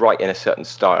you write in a certain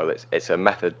style, it's a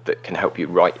method that can help you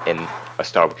write in a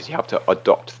style, because you have to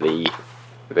adopt the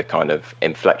kind of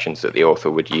inflections that the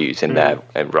author would use in their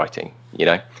writing,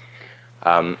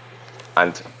 and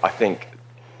I think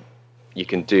you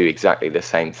can do exactly the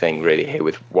same thing really here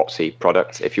with WotC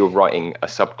products. If you're writing a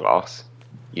subclass,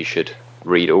 you should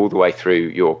read all the way through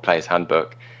your player's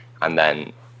handbook and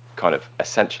then kind of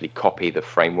essentially copy the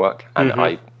framework. And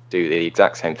I do the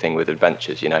exact same thing with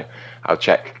adventures. I'll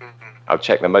check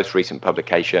the most recent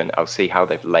publication, I'll see how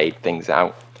they've laid things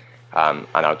out, and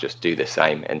I'll just do the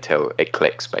same until it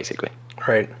clicks, basically.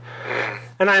 Right.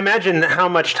 And I imagine how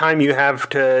much time you have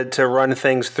to run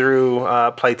things through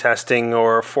playtesting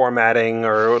or formatting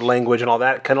or language and all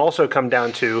that can also come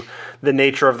down to the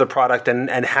nature of the product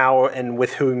and how and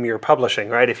with whom you're publishing,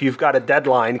 right? If you've got a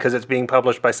deadline because it's being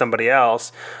published by somebody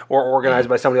else or organized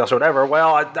by somebody else or whatever,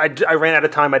 well, I ran out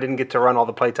of time, I didn't get to run all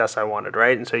the playtests I wanted,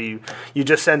 right? And so you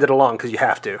just send it along because you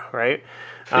have to, right?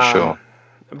 For sure.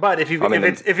 But if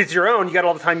it's your own, you got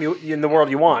all the time in the world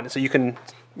you want, so you can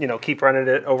keep running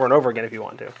it over and over again if you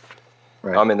want to.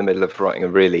 Right. I'm in the middle of writing a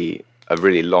really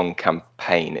long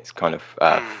campaign. It's kind of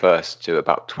first to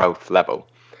about 12th level.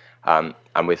 And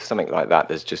with something like that,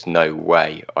 there's just no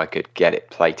way I could get it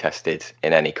play tested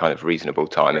in any kind of reasonable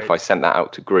time. Right. If I sent that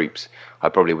out to groups, I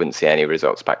probably wouldn't see any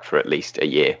results back for at least a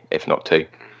year, if not 2.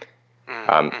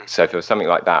 So if it was something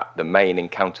like that, the main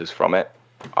encounters from it,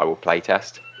 I will play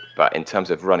test. But in terms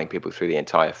of running people through the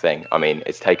entire thing, I mean,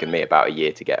 it's taken me about a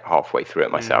year to get halfway through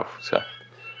it myself.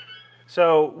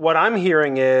 So what I'm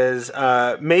hearing is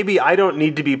maybe I don't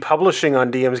need to be publishing on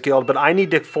DM's Guild, but I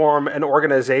need to form an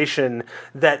organization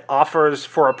that offers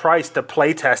for a price to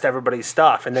play test everybody's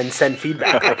stuff and then send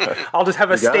feedback. I'll just have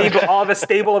a stable. I'll have a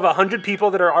stable of 100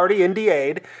 people that are already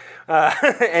NDA'd,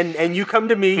 and you come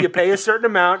to me, you pay a certain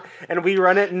amount, and we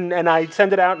run it, and I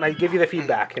send it out, and I give you the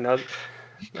feedback.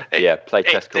 Yeah, play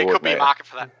test. There could be a market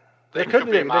for that. There could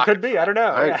be. I don't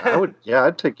know.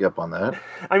 I'd take you up on that.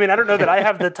 I mean, I don't know that I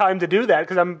have the time to do that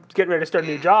because I'm getting ready to start a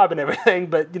new job and everything.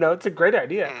 But it's a great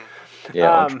idea.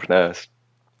 Yeah, entrepreneurs.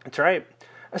 That's right.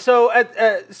 So,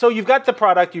 so you've got the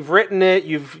product, you've written it,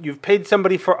 you've paid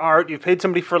somebody for art, you've paid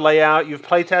somebody for layout, you've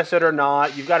play tested or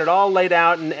not, you've got it all laid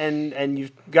out, and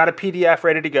you've got a PDF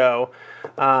ready to go.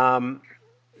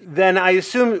 Then I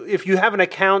assume if you have an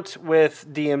account with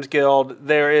DM's Guild,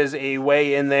 there is a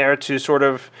way in there to sort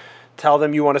of tell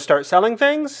them you want to start selling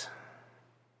things?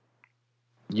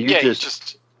 You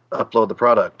just upload the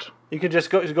product. You can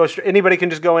just go anybody can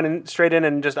just go in straight in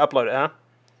and just upload it, huh?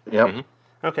 Yep. Mm-hmm.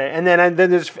 Okay, and then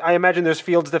I imagine there's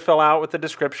fields to fill out with the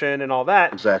description and all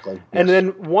that. Exactly. Yes. And then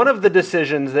one of the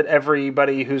decisions that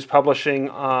everybody who's publishing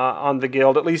on the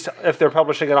Guild, at least if they're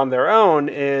publishing it on their own,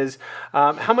 is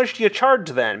how much do you charge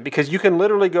then? Because you can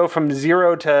literally go from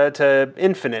 0 to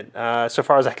infinite, so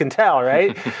far as I can tell,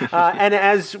 right? And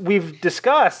as we've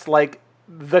discussed, like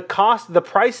the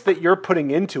price that you're putting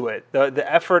into it, the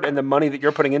effort and the money that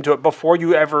you're putting into it before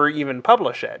you ever even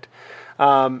publish it,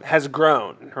 has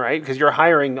grown, right? Because you're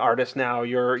hiring artists now,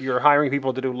 you're hiring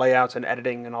people to do layouts and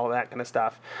editing and all that kind of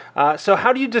stuff. So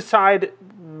how do you decide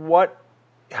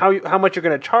how much you're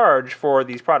going to charge for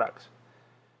these products?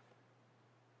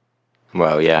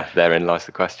 Well, yeah, therein lies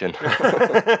the question.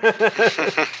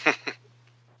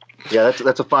 Yeah,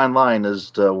 that's a fine line as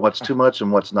to what's too much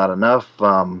and what's not enough.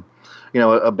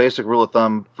 A basic rule of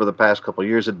thumb for the past couple of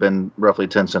years had been roughly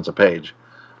 10 cents a page.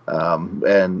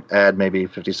 And add maybe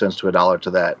 50 cents to $1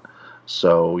 to that.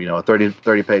 So, a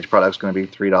 30 page product is going to be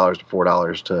 $3 to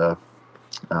 $4 to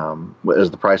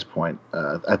as the price point.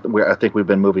 I think we've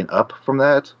been moving up from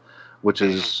that, which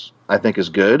I think is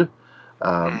good.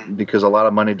 because a lot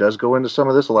of money does go into some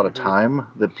of this, a lot of time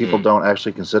that people don't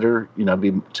actually consider,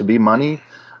 to be money.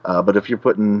 But if you're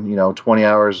putting, 20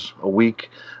 hours a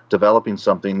week developing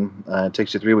something, it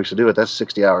takes you 3 weeks to do it. That's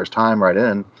 60 hours time right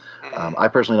in. I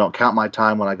personally don't count my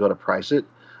time when I go to price it,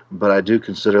 but I do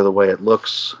consider the way it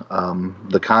looks,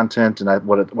 the content, and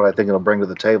what I think it'll bring to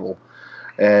the table.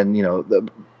 And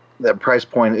that price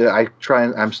point,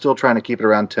 I'm still trying to keep it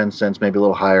around 10 cents, maybe a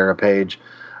little higher a page.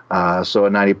 So a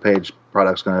 90-page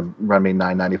product's going to run me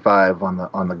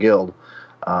 $9.95 on the Guild.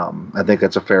 I think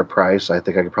that's a fair price. I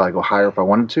think I could probably go higher if I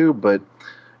wanted to, but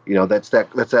that's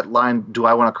that line. Do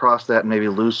I want to cross that and maybe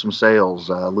lose some sales,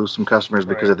 lose some customers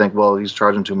because I think, well, he's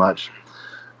charging too much,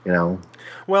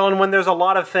 Well, and when there's a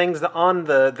lot of things on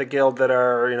the Guild that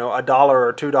are $1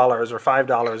 or $2 or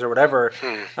 $5 or whatever,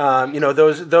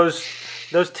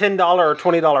 those $10 or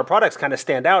 $20 products kind of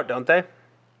stand out, don't they?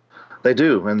 They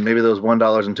do, and maybe those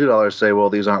 $1 and $2 say,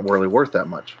 well, these aren't really worth that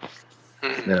much.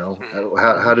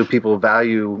 How do people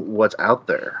value what's out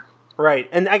there? Right,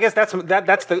 and I guess that's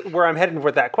where I'm heading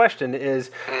with that question is,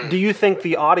 do you think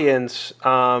the audience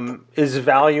is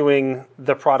valuing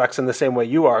the products in the same way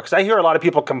you are? Because I hear a lot of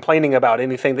people complaining about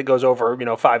anything that goes over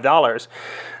 $5,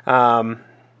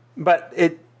 but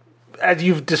as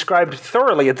you've described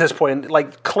thoroughly at this point,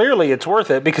 like clearly it's worth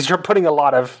it because you're putting a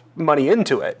lot of money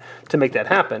into it to make that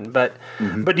happen. But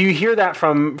do you hear that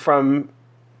from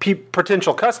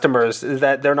potential customers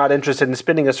that they're not interested in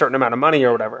spending a certain amount of money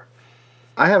or whatever?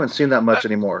 I haven't seen that much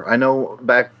anymore. I know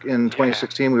back in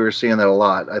 2016 we were seeing that a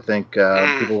lot. I think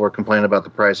people were complaining about the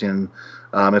pricing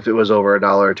if it was over $1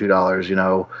 or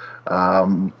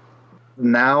 $2.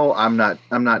 Now I'm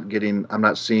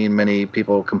not seeing many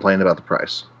people complain about the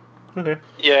price. Okay.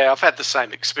 Yeah, I've had the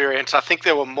same experience. I think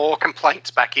there were more complaints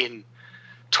back in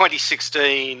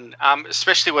 2016,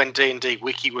 especially when D&D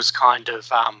Wiki was kind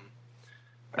of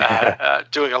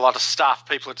doing a lot of stuff.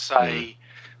 People would say,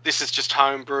 this is just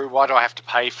homebrew. Why do I have to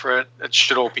pay for it? It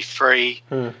should all be free.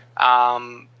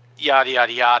 Yada,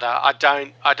 yada, yada.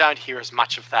 I don't hear as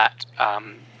much of that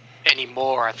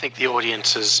anymore. I think the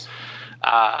audience has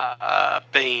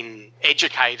been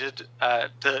educated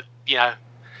that,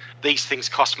 these things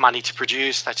cost money to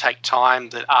produce. They take time.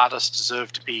 That artists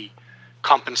deserve to be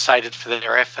compensated for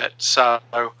their effort. So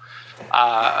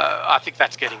I think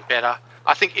that's getting better.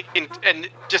 I think, and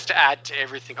just to add to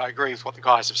everything, I agree with what the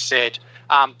guys have said.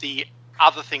 The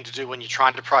other thing to do when you're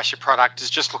trying to price your product is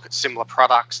just look at similar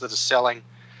products that are selling.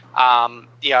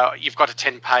 You've got a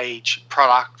 10-page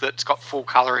product that's got full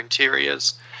color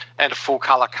interiors and a full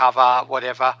color cover,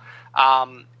 whatever.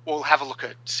 We'll have a look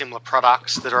at similar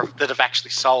products that have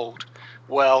actually sold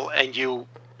well, and you'll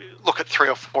look at 3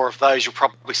 or 4 of those. You'll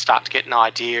probably start to get an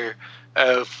idea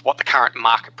of what the current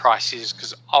market price is,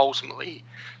 because ultimately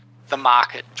the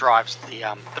market drives the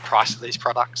price of these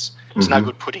products. It's no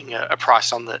good putting a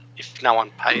price on that if no one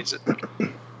pays it.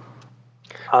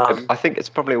 I think it's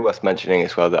probably worth mentioning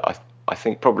as well that I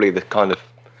think probably the kind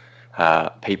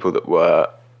of people that were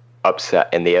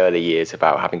upset in the early years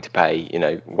about having to pay,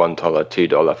 $1,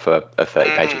 $2 for a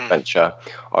 30-page adventure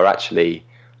are actually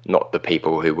not the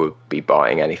people who would be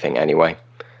buying anything anyway.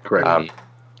 Correct.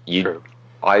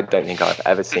 I don't think I've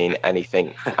ever seen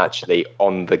anything actually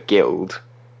on the Guild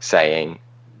saying,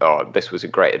 oh, this was a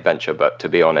great adventure, but to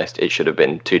be honest, it should have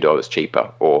been $2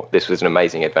 cheaper, or this was an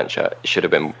amazing adventure, it should have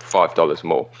been $5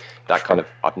 more. That kind of,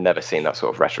 I've never seen that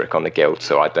sort of rhetoric on the Guild,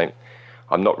 so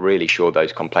I'm not really sure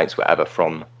those complaints were ever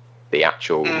from the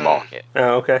actual market.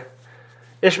 Oh, okay.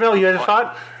 Ishmael, you had a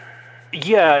thought?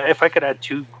 Yeah, if I could add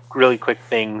 2 really quick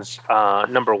things.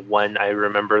 Number 1, I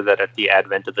remember that at the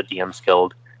advent of the DM's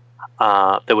Guild,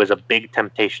 there was a big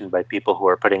temptation by people who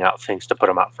are putting out things to put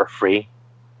them out for free.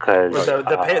 Because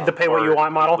the pay what you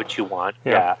want model? What you want,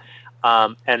 yeah.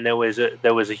 And there was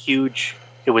a huge...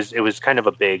 It was kind of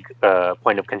a big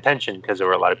point of contention, because there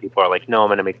were a lot of people who are like, no, I'm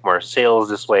going to make more sales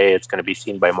this way. It's going to be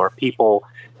seen by more people.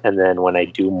 And then when I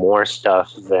do more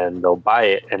stuff, then they'll buy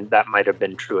it. And that might have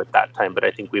been true at that time, but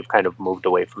I think we've kind of moved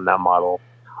away from that model.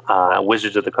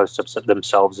 Wizards of the Coast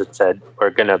themselves had said, we're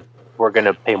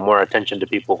gonna pay more attention to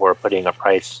people who are putting a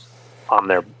price on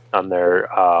their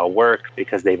work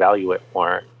because they value it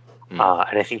more. And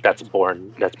I think that's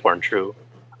born true.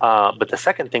 But the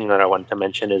second thing that I wanted to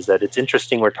mention is that it's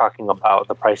interesting we're talking about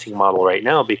the pricing model right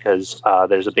now, because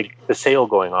there's a sale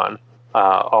going on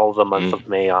all the month of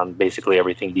May on basically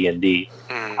everything D&D.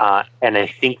 And I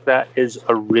think that is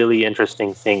a really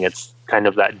interesting thing. It's kind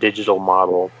of that digital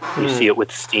model. You see it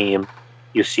with Steam.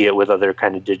 You see it with other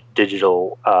kind of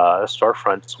digital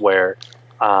storefronts where,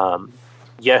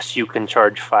 yes, you can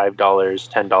charge $5,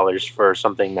 $10 for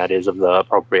something that is of the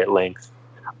appropriate length.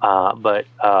 But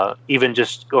even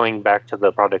just going back to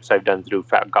the products I've done through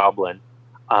Fat Goblin,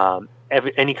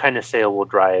 any kind of sale will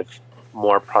drive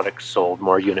more products sold,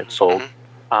 more units sold.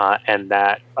 And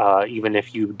that even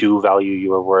if you do value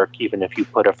your work, even if you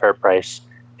put a fair price,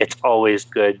 it's always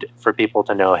good for people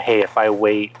to know, hey, if I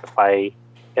wait,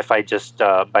 if I just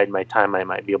bide my time, I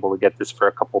might be able to get this for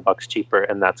a couple bucks cheaper,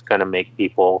 and that's going to make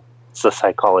people. It's the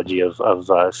psychology of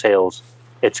sales.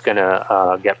 It's going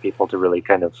to get people to really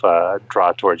kind of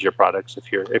draw towards your products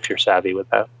if you're savvy with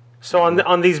that. So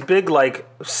on these big like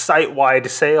site-wide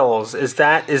sales, is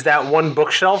that one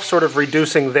bookshelf sort of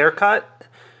reducing their cut?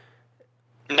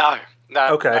 No.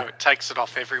 Okay. No, it takes it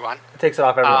off everyone. It takes it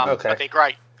off everyone. Okay. But they're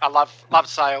great. I love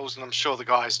sales, and I'm sure the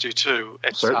guys do too.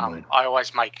 It's Certainly. I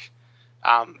always make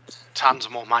tons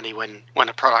more money when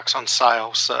a product's on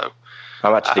sale. So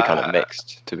I'm actually kind of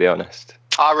mixed, to be honest.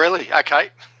 Oh, really? Okay.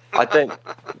 I don't.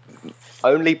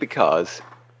 Only because,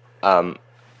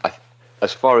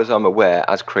 as far as I'm aware,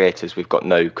 as creators, we've got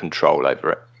no control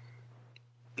over it.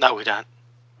 No, we don't.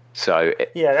 So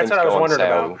that's what I was wondering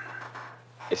about.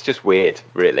 It's just weird,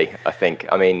 really. I think.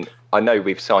 I mean, I know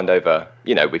we've signed over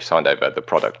the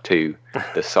product to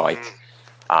the site,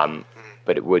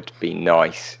 but it would be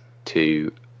nice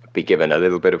to be given a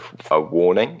little bit of a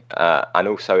warning, and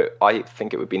also I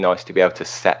think it would be nice to be able to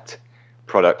set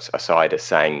products aside as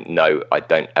saying, no, I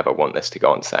don't ever want this to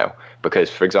go on sale. Because,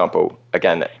 for example,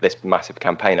 again, this massive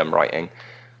campaign I'm writing,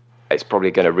 it's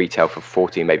probably going to retail for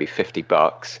 40, maybe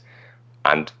 $50,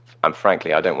 and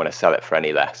frankly, I don't want to sell it for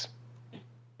any less.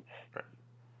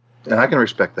 And I can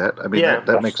respect that. I mean,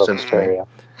 that makes sense to me.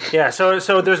 Yeah,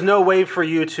 so there's no way for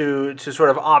you to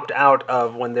sort of opt out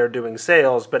of when they're doing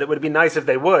sales, but it would be nice if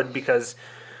they would, because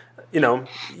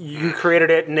you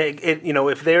created it, and it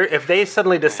if they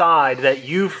suddenly decide that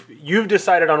you've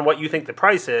decided on what you think the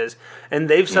price is, and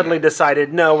they've suddenly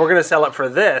decided, no, we're going to sell it for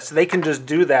this, they can just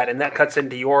do that, and that cuts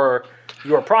into your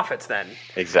profits then.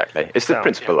 Exactly. It's the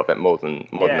principle of it more than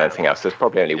anything else. There's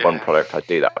probably only one product I'd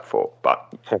do that for,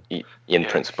 but in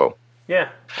principle. Yeah.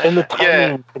 And the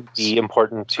timing can be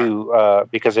important too,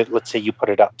 because let's say you put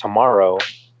it out tomorrow,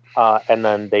 and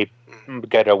then they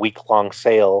get a week-long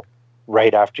sale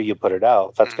right after you put it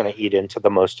out. That's going to eat into the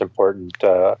most important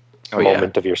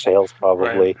moment of your sales,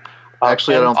 probably. Right.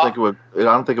 Actually, I don't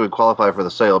think it would qualify for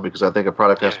the sale, because I think a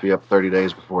product has to be up 30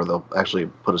 days before they'll actually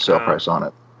put a sale price on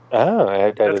it. Oh,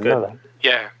 I didn't know that.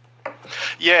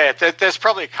 Yeah. There's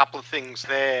probably a couple of things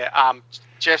there.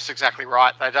 Jeff's exactly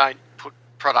right. They don't put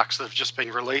products that have just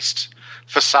been released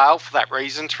for sale for that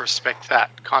reason, to respect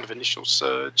that kind of initial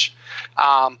surge.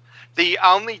 The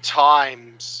only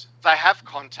times they have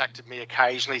contacted me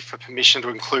occasionally for permission to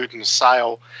include in a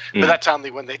sale, but that's only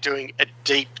when they're doing a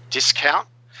deep discount.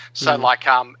 So like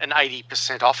an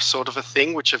 80% off sort of a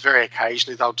thing, which are very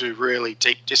occasionally they'll do really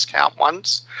deep discount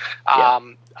ones.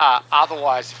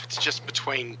 Otherwise, if it's just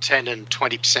between 10 and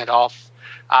 20% off,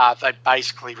 they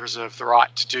basically reserve the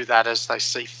right to do that as they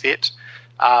see fit.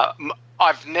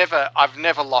 I've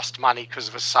never lost money because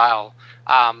of a sale.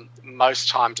 Most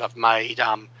times I've made,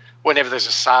 whenever there's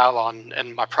a sale on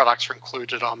and my products are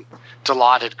included, I'm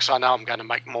delighted because I know I'm going to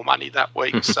make more money that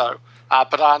week. So,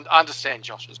 but I understand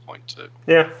Josh's point too.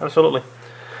 Yeah, absolutely.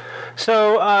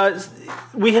 So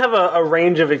we have a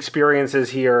range of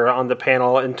experiences here on the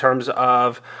panel in terms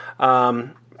of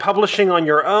publishing on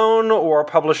your own or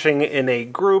publishing in a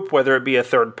group, whether it be a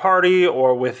third party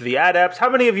or with the adepts. How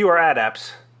many of you are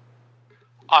adepts?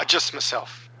 Just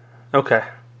myself. Okay.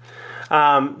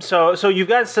 So you've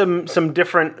got some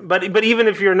different, but even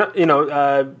if you're not,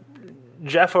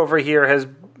 Jeff over here has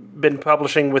been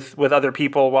publishing with other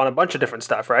people on a bunch of different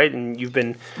stuff, right? And you've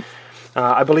been,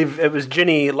 I believe it was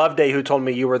Ginny Loveday who told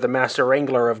me you were the master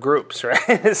wrangler of groups,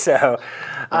 right? So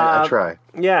I try.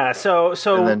 Yeah. So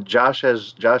and then Josh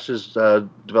has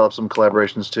developed some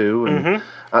collaborations too, and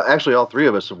actually all three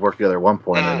of us have worked together at one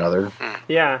point or another.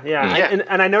 Yeah.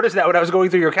 And I noticed that when I was going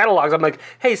through your catalogs, I'm like,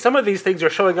 hey, some of these things are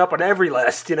showing up on every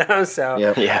list, So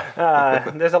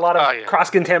there's a lot of cross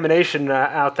contamination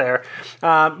out there.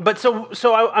 But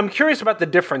so I'm curious about the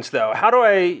difference though.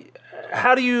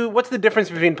 What's the difference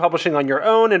between publishing on your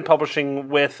own and publishing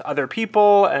with other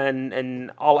people,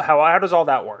 and how does all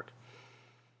that work?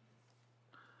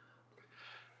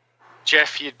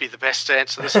 Jeff, you'd be the best to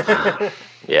answer this.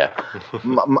 Yeah.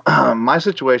 My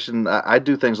situation, I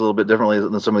do things a little bit differently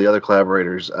than some of the other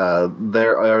collaborators.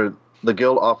 The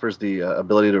guild offers the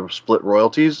ability to split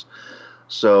royalties.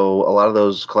 So a lot of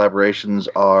those collaborations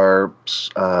are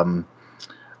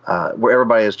where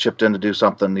everybody has chipped in to do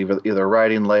something, either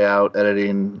writing, layout,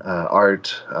 editing,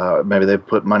 art. Maybe they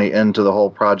put money into the whole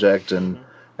project, and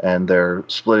and they're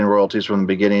splitting royalties from the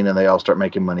beginning, and they all start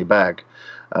making money back.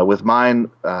 With mine,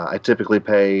 I typically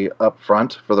pay up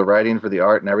front for the writing, for the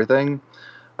art, and everything.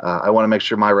 I want to make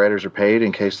sure my writers are paid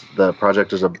in case the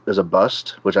project is a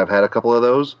bust, which I've had a couple of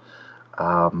those.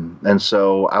 And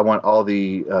so I want all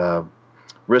the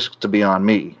risk to be on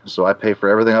me. So I pay for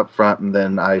everything up front, and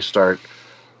then I start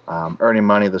earning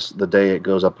money the day it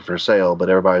goes up for sale, but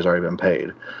everybody's already been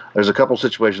paid. There's a couple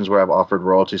situations where I've offered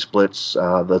royalty splits.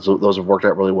 Those have worked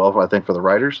out really well, I think, for the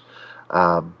writers.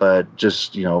 But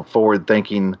just, forward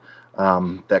thinking,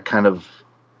 that kind of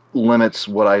limits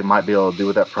what I might be able to do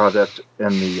with that project in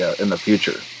the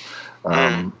future.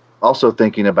 Also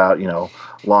thinking about,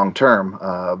 long term,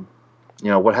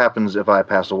 what happens if I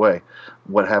pass away?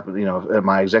 What happens, if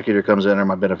my executor comes in or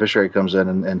my beneficiary comes in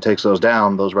and takes those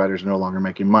down, those writers are no longer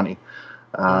making money.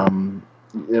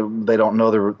 They don't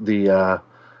know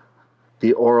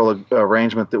the oral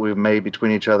arrangement that we've made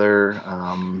between each other.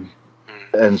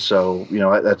 And so,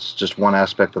 that's just one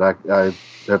aspect that I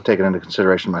have taken into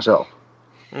consideration myself.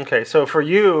 Okay, so for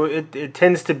you, it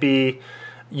tends to be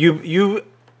you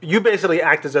basically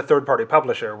act as a third-party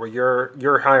publisher, where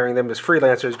you're hiring them as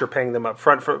freelancers, you're paying them up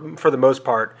front for the most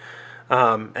part,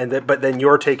 but then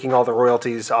you're taking all the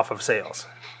royalties off of sales.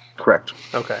 Correct.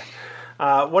 Okay.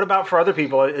 What about for other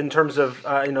people in terms of,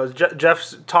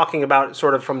 Jeff's talking about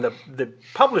sort of from the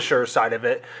publisher side of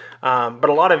it, but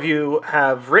a lot of you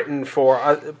have written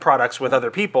for products with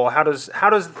other people. How does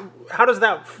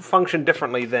that function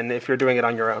differently than if you're doing it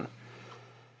on your own?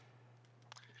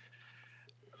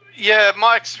 Yeah,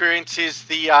 my experience is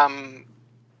it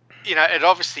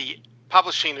obviously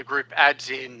publishing a group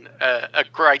adds in a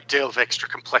great deal of extra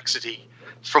complexity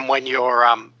from when you're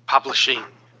publishing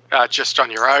just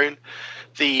on your own.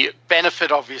 The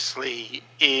benefit, obviously,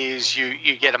 is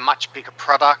you get a much bigger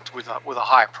product with a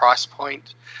higher price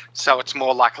point, so it's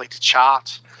more likely to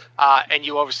chart, and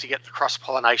you obviously get the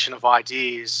cross-pollination of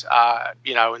ideas,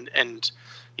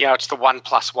 it's the 1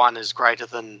 + 1 is greater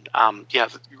than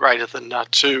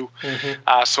 2,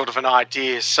 sort of an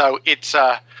idea. So it's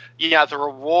the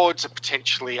rewards are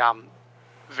potentially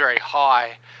very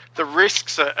high. The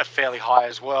risks are fairly high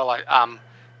as well.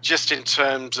 Just in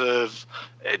terms of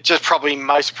just probably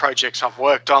most projects I've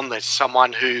worked on, there's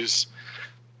someone who's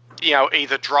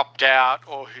either dropped out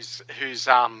or who's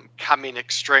come in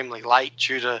extremely late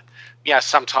due to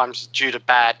sometimes due to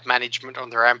bad management on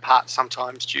their own part,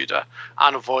 sometimes due to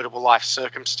unavoidable life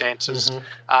circumstances.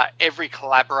 Every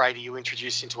collaborator you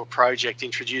introduce into a project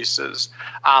introduces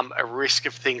a risk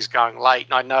of things going late,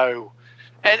 and I know.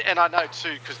 And I know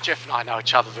too, because Jeff and I know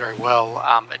each other very well,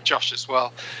 and Josh as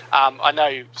well. I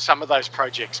know some of those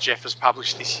projects Jeff has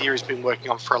published this year has been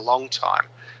working on for a long time,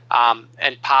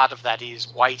 and part of that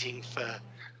is waiting for,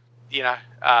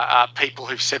 people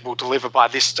who've said we'll deliver by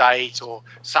this date or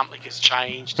something has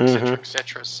changed, etc.,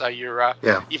 etc. So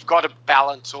you've got to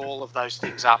balance all of those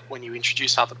things up when you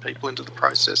introduce other people into the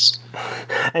process.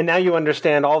 And now you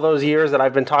understand all those years that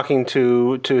I've been talking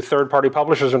to third-party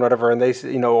publishers and whatever, and they,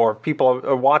 or people,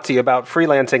 or WotC about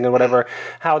freelancing and whatever,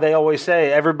 how they always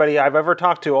say, everybody I've ever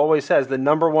talked to always says the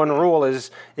number one rule is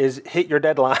hit your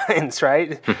deadlines,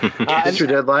 right? Hit your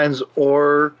deadlines,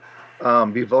 or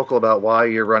be vocal about why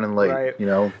you're running late.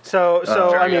 Right. So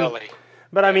I mean,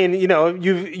 but I mean,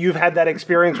 you've had that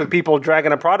experience with people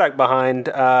dragging a product behind.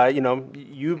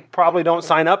 You probably don't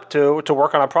sign up to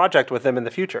work on a project with them in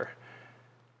the future.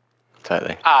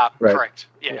 Totally. Right. Correct.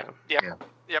 Yeah.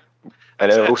 Yep.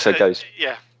 And it also goes.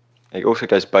 Yeah. It also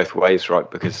goes both ways, right?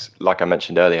 Because, like I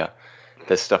mentioned earlier,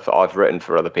 there's stuff that I've written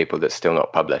for other people that's still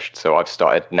not published. So I've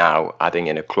started now adding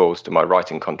in a clause to my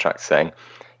writing contract saying,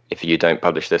 if you don't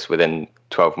publish this within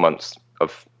 12 months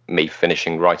of me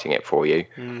finishing writing it for you,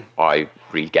 I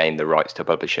regain the rights to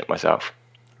publish it myself.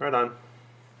 Right on.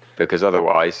 Because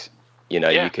otherwise, you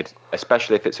could,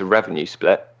 especially if it's a revenue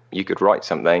split, you could write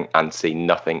something and see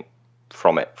nothing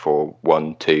from it for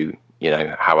 1, 2,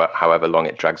 however long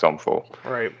it drags on for.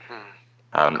 Right.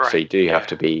 So you do have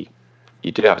to be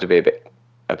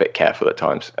a bit careful at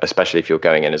times, especially if you're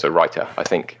going in as a writer. I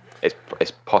think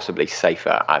it's possibly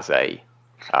safer as a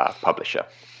publisher.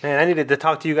 Man, I needed to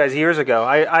talk to you guys years ago.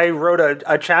 I wrote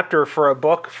a chapter for a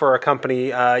book for a company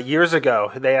years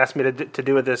ago. They asked me to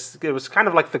do this. It was kind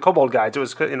of like the Kobold Guides. It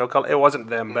was, it wasn't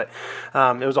them, but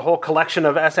it was a whole collection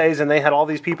of essays, and they had all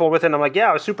these people with it. And I'm like, yeah,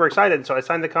 I was super excited. So I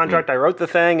signed the contract. I wrote the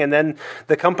thing, and then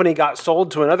the company got sold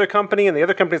to another company, and the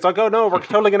other company's like, oh no, we're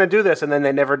totally going to do this, and then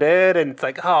they never did. And it's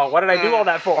like, oh, what did I do all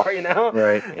that for?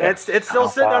 Right. Yeah. It's still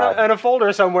sitting on a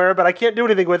folder somewhere, but I can't do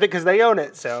anything with it because they own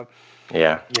it. So.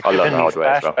 Yeah, I learned the hard way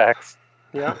as well.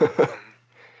 Yeah.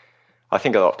 I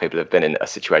think a lot of people have been in a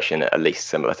situation at least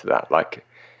similar to that. Like,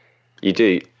 you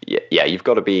do. Yeah, you've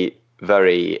got to be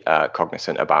very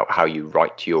cognizant about how you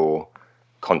write your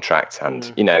contract. And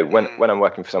when I'm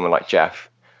working for someone like Jeff,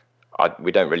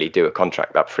 we don't really do a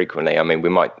contract that frequently. I mean, we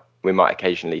might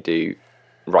occasionally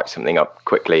write something up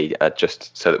quickly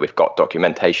just so that we've got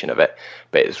documentation of it,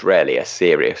 but it's rarely a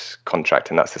serious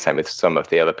contract. And that's the same with some of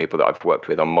the other people that I've worked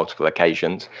with on multiple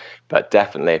occasions. But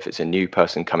definitely, if it's a new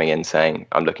person coming in saying,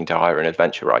 I'm looking to hire an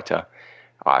adventure writer,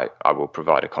 I will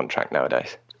provide a contract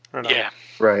nowadays. Yeah.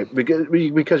 Right,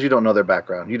 because you don't know their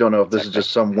background. You don't know if this is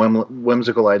just some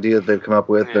whimsical idea that they've come up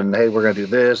with, and hey, we're going to do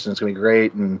this, and it's going to be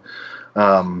great, and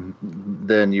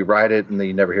then you write it, and then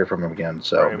you never hear from them again.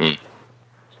 So,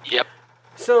 Yep.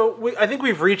 So I think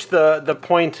we've reached the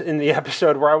point in the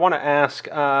episode where I want to ask.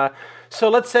 So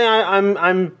let's say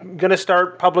I'm going to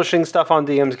start publishing stuff on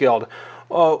DM's Guild.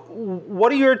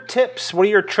 What are your tips? What are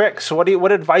your tricks?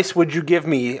 What advice would you give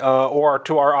me or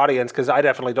to our audience? Because I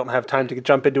definitely don't have time to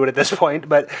jump into it at this point.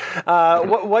 But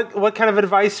what kind of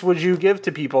advice would you give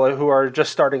to people who are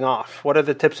just starting off? What are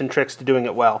the tips and tricks to doing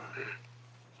it well?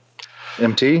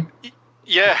 MT?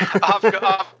 Yeah, I've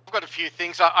got a few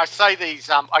things. I say these.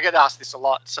 I get asked this a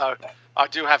lot, so I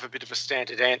do have a bit of a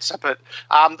standard answer. But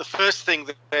the first thing,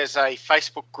 there's a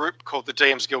Facebook group called the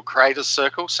DM's Guild Creators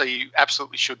Circle, so you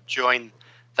absolutely should join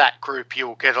that group.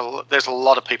 You'll get there's a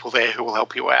lot of people there who will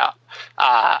help you out,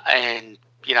 and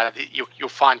you'll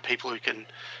find people who can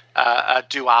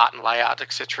do art and layout,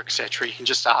 etc., etc. You can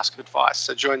just ask advice.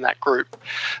 So join that group.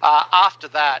 After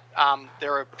that,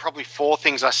 there are probably 4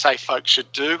 things I say folks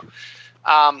should do.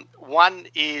 One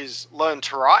is learn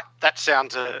to write. That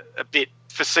sounds a bit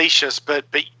facetious, but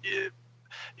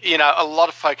a lot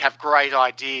of folk have great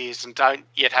ideas and don't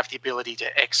yet have the ability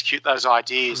to execute those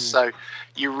ideas. So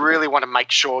you really want to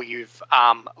make sure you've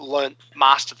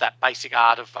mastered that basic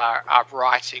art of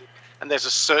writing. And there's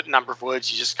a certain number of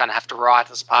words you just kind of have to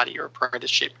write as part of your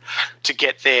apprenticeship to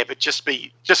get there. But just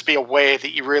be aware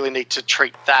that you really need to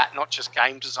treat that, not just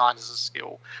game design as a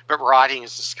skill, but writing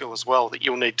as a skill as well that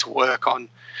you'll need to work on.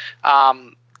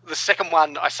 The second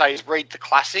one I say is read the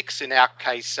classics. In our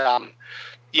case,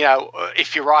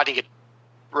 if you're writing it,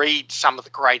 read some of the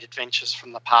great adventures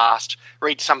from the past,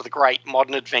 read some of the great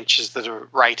modern adventures that are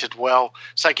rated well.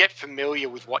 So get familiar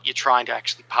with what you're trying to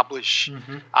actually publish,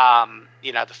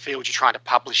 the field you're trying to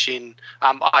publish in.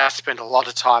 I spend a lot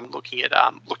of time looking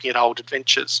at old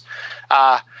adventures.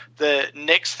 The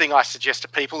next thing I suggest to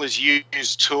people is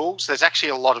use tools. There's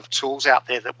actually a lot of tools out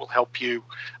there that will help you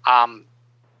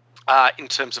in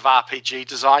terms of RPG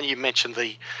design. You mentioned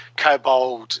the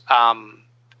Kobold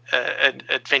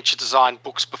adventure design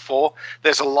books before.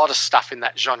 There's a lot of stuff in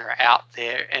that genre out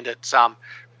there, and it's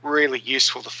really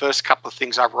useful. The first couple of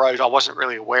things I wrote, I wasn't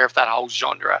really aware of that whole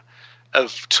genre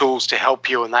of tools to help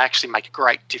you, and they actually make a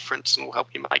great difference and will help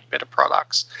you make better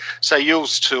products. So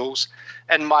use tools.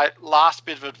 And my last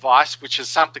bit of advice, which is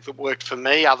something that worked for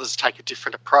me, others take a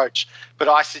different approach, but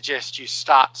I suggest you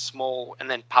start small and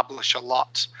then publish a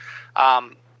lot.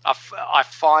 I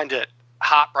find it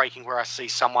heartbreaking where I see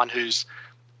someone who's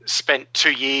spent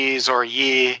 2 years or a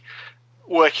year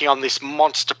working on this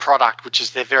monster product, which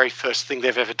is their very first thing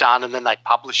they've ever done, and then they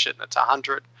publish it and it's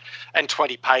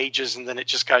 120 pages, and then it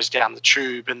just goes down the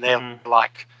tube, and they're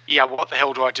like, what the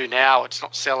hell do I do now? It's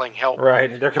not selling, help.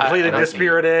 Right, they're completely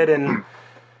dispirited. And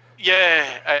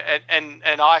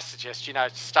and I suggest,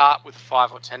 start with a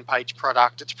 5 or 10 page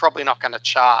product. It's probably not going to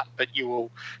chart, but you will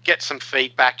get some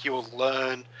feedback, you will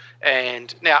learn.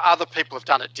 And now other people have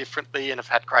done it differently and have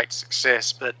had great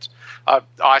success, but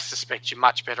I suspect you're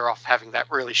much better off having that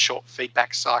really short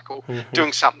feedback cycle,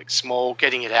 doing something small,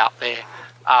 getting it out there,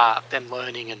 then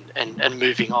learning and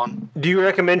moving on. Do you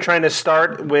recommend trying to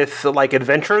start with like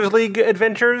Adventurers League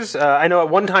adventures? I know at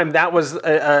one time that was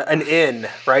an in,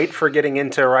 right, for getting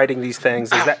into writing these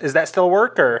things. Is that still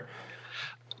work, or?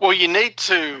 Well, you need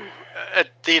to.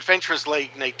 The Adventurers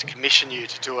League need to commission you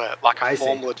to do a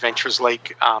formal Adventurers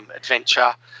League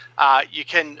adventure. You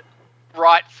can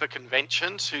write for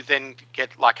conventions who then get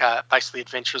basically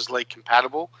Adventurers League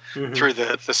compatible through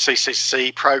the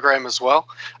CCC program as well.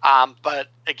 But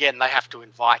again, they have to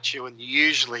invite you, and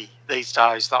usually these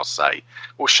days they'll say,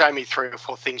 well, show me 3 or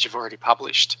 4 things you've already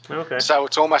published. Okay. So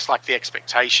it's almost like the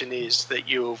expectation is that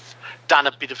you've done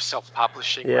a bit of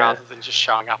self-publishing rather than just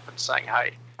showing up and saying,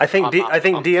 hey. I think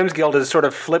DM's Guild has sort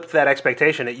of flipped that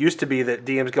expectation. It used to be that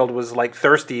DM's Guild was like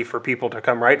thirsty for people to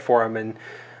come write for them, and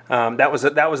that was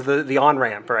the on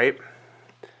ramp, right?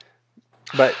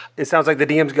 But it sounds like the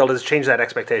DM's Guild has changed that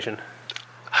expectation.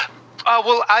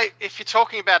 If you're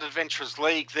talking about Adventurers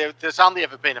League, there's only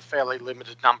ever been a fairly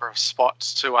limited number of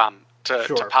spots to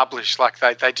publish. Like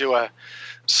they do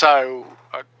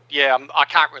I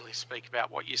can't really speak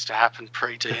about what used to happen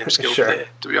pre-DM's Guild Sure. there,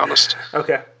 to be honest.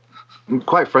 Okay.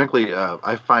 Quite frankly,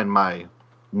 I find my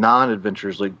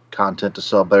non-Adventures League content to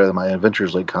sell better than my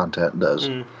Adventures League content does.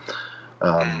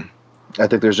 I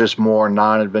think there's just more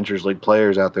non-Adventures League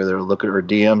players out there that are looking, or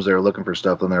DMs that are looking for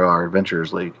stuff than there are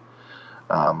Adventures League.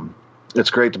 It's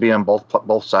great to be on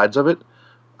both sides of it.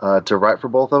 To write for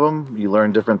both of them, you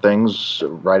learn different things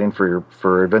writing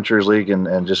for Adventures League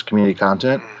and just community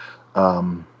content.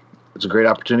 It's a great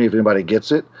opportunity if anybody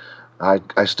gets it.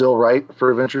 I still write for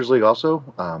Adventures League also,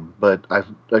 but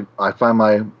I find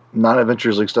my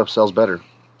non-Adventures League stuff sells better.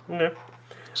 Okay.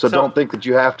 So don't think that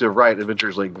you have to write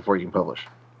Adventures League before you can publish.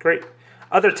 Great.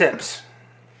 Other tips?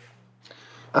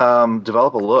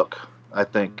 Develop a look. I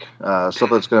think something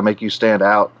that's going to make you stand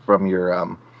out from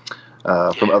your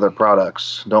from other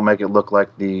products. Don't make it look like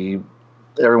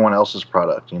everyone else's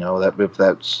product. You know, that if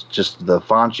that's just the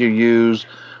font you use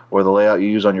or the layout you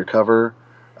use on your cover,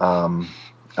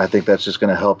 I think that's just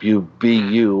going to help you be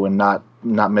you and not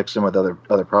mix in with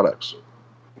other products.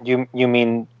 You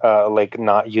mean like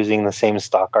not using the same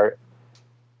stock art?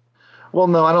 Well,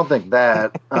 no, I don't think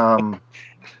that.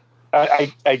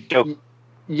 I don't.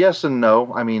 Yes and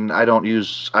no. I mean,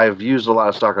 I've used a lot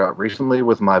of stock art recently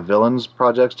with my villains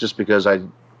projects just because I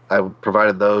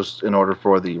provided those in order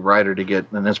for the writer to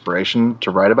get an inspiration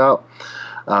to write about.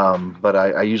 But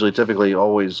I usually typically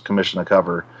always commission a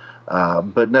cover.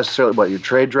 But necessarily, your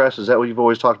trade dress, is that what you've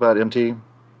always talked about, MT?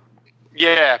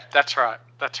 Yeah, that's right.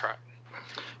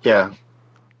 Yeah.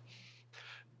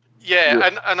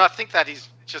 Yeah, and I think that is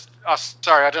just...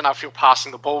 sorry, I don't know if you're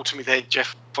passing the ball to me there,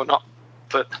 Jeff, or not.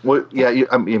 But well, yeah,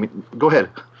 go ahead.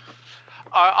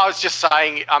 I was just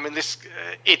saying, I mean,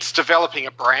 it's developing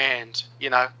a brand, you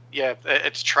know. Yeah,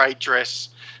 it's trade dress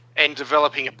and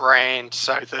developing a brand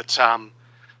so that,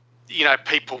 you know,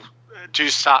 people do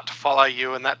start to follow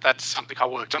you, and that's something I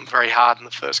worked on very hard in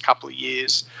the first couple of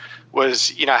years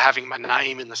was, you know, having my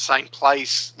name in the same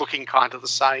place, looking kind of the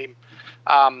same,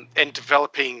 and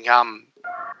developing,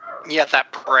 that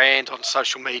brand on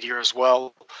social media as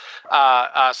well,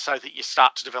 so that you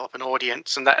start to develop an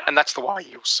audience, and that's the way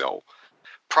you'll sell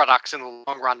products in the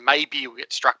long run. Maybe you'll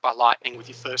get struck by lightning with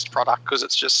your first product because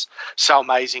it's just so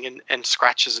amazing and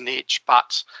scratches an itch.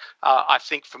 But I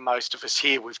think for most of us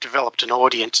here, we've developed an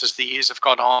audience as the years have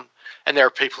gone on, and there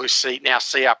are people who see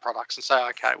our products and say,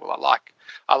 okay, well,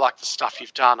 I like the stuff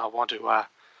you've done. I want to, I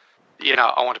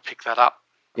want to pick that up.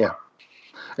 Yeah.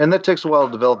 And that takes a while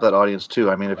to develop that audience too.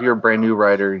 I mean, if you're a brand new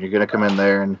writer and you're going to come in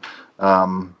there and,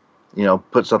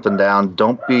 put something down,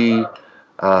 don't be,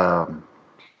 I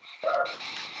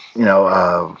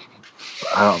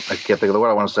can't think of the word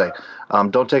I want to say.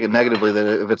 Don't take it negatively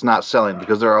that if it's not selling,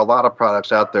 because there are a lot of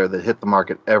products out there that hit the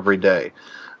market every day.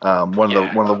 One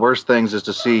of the worst things is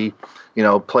to see,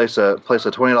 place a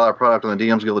 $20 product on the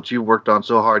DM's Guild that you worked on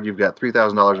so hard, you've got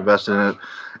 $3,000 invested in it,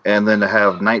 and then to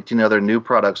have 19 other new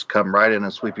products come right in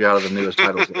and sweep you out of the newest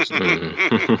titles list.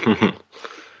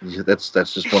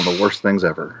 That's just one of the worst things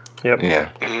ever. Yep.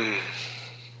 Yeah.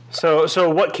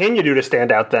 So what can you do to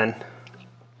stand out then?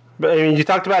 I mean, you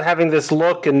talked about having this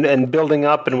look and building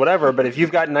up and whatever, but if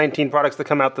you've got 19 products that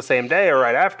come out the same day or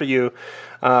right after you,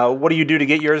 what do you do to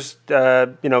get yours,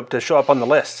 to show up on the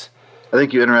lists? I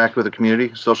think you interact with the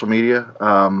community, social media,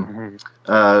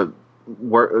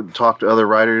 talk to other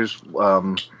writers,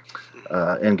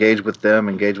 engage with them,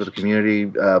 engage with the community,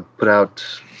 put out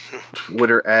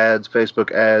Twitter ads,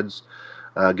 Facebook ads,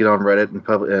 get on Reddit and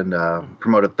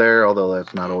promote it there, although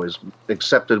that's not always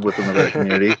accepted within the Reddit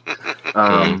community.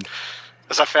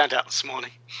 As I found out this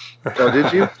morning. Oh,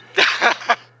 did you?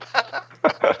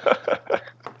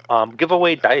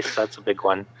 Giveaway dice, that's a big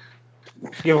one.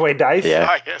 Give away dice? Yeah.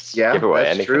 Oh, yes. Yeah, Giveaway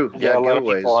that's anything. true. Yeah, a lot of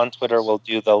giveaways. people on Twitter will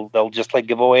they'll just like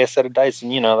give away a set of dice,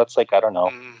 and that's like, I don't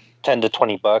know, $10 to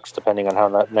 $20 depending on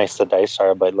how nice the dice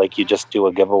are, but like you just do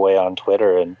a giveaway on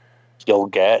Twitter and you'll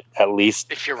get at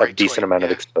least a decent amount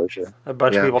of exposure. A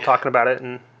bunch of people talking about it,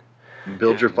 and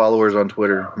build your followers on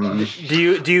Twitter.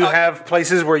 Do you have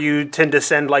places where you tend to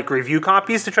send like review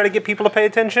copies to try to get people to pay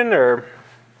attention, or?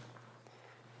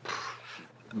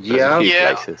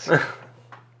 Yeah. Places.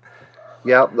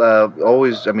 Yeah,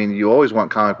 always. I mean, you always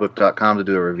want comicbook.com to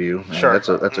do a review. Sure. That's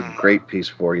a great piece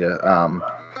for you.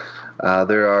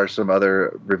 There are some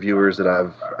other reviewers that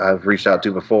I've reached out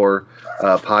to before,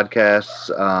 podcasts,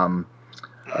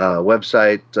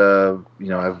 website.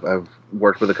 I've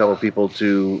worked with a couple of people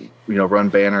to run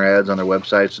banner ads on their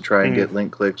websites to try and get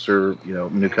link clicks or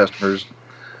new customers.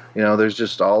 There's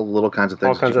just all little kinds of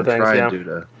things that you can try and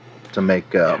do to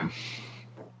make.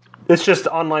 It's just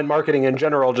online marketing in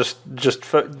general, just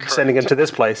sending it to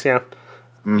this place, yeah.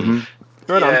 Mm-hmm.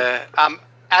 Yeah.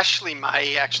 Ashley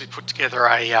May actually put together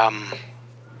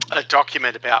a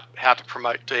document about how to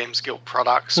promote DM's Guild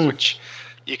products, which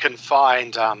you can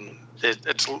find.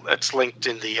 It's linked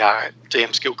in the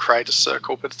DM's Guild Creator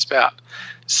Circle, but it's about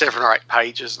 7 or 8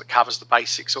 pages that covers the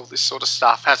basics, all this sort of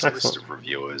stuff, has a list of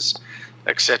reviewers,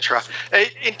 etc.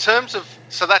 In terms of,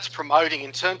 so that's promoting.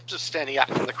 In terms of standing up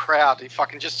in the crowd, if I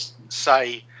can just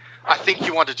say, I think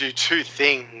you want to do 2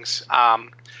 things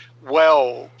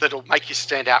that'll make you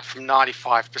stand out from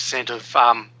 95%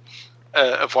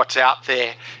 of what's out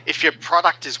there. If your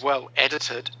product is well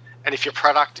edited, and if your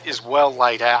product is well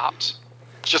laid out,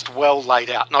 just well laid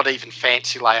out, not even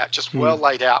fancy layout, just well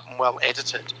laid out and well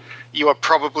edited, you are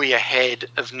probably ahead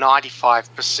of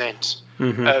 95%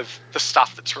 of the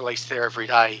stuff that's released there every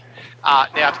day.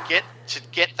 Now, to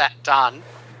get that done,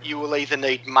 you will either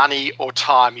need money or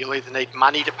time. You'll either need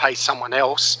money to pay someone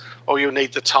else, or you'll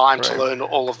need the time to learn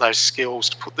all of those skills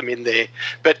to put them in there.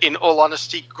 But in all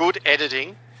honesty, good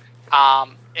editing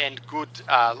and good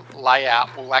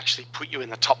layout will actually put you in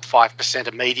the top 5%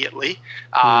 immediately,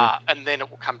 and then it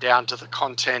will come down to the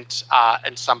content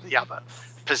and some of the other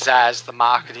pizzazz, the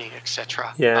marketing,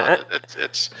 etc. Yeah,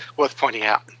 it's worth pointing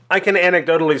out. I can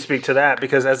anecdotally speak to that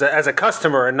because as a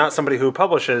customer and not somebody who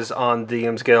publishes on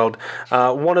DM's Guild,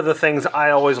 one of the things I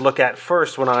always look at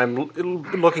first when I'm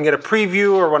looking at a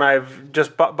preview or when I've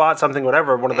just bought something,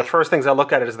 whatever, one of the first things I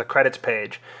look at is the credits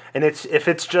page. And if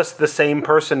it's just the same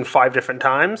person 5 different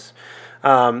times,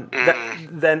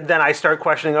 then I start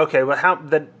questioning, okay, well,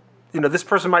 this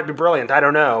person might be brilliant, I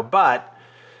don't know, but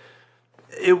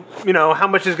how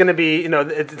much is going to be,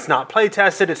 it's not play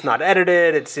tested, it's not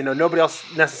edited, it's, nobody else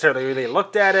necessarily really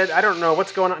looked at it. I don't know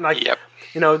what's going on. Like,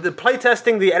 the play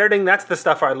testing, the editing, that's the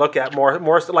stuff I look at more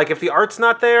like if the art's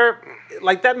not there,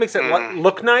 like that makes it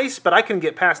look nice, but I can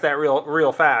get past that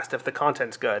real fast if the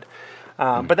content's good.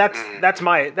 But that's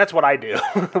what I do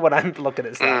when I'm looking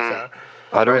at stuff. So.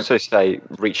 I'd also say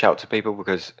reach out to people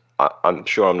because I'm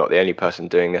sure I'm not the only person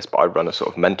doing this, but I run a sort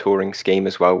of mentoring scheme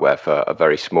as well, where for a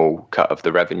very small cut of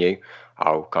the revenue,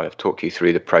 I'll kind of talk you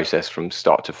through the process from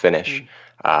start to finish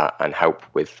and help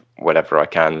with whatever I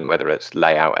can, whether it's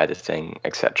layout, editing,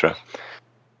 etc.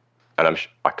 And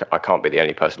I can't be the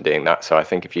only person doing that. So I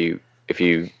think if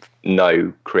you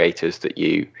know creators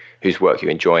whose work you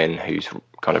enjoy and whose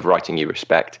kind of writing you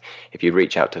respect, if you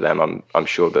reach out to them, I'm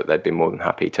sure that they'd be more than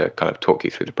happy to kind of talk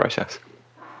you through the process.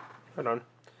 Right on.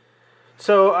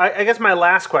 So I guess my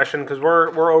last question, because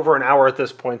we're over an hour at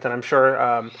this point, and I'm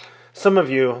sure some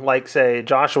of you, like say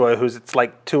Joshua, it's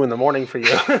like 2 a.m. for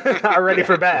you, are ready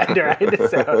for bed, right?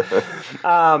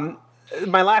 So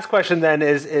my last question then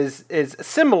is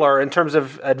similar in terms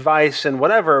of advice and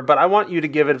whatever, but I want you to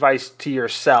give advice to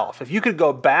yourself. If you could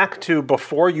go back to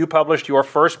before you published your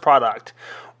first product,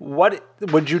 what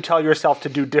would you tell yourself to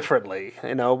do differently?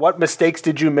 What mistakes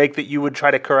did you make that you would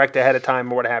try to correct ahead of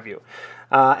time or what have you?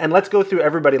 And let's go through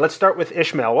everybody. Let's start with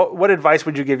Ishmael. What advice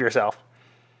would you give yourself?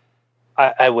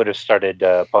 I would have started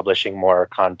publishing more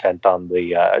content on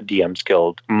the DM's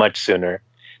Guild much sooner.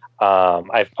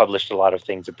 I've published a lot of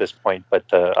things at this point, but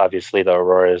obviously the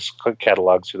Aurora's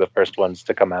catalogs were the first ones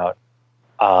to come out.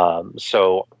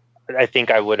 So I think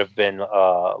I would have been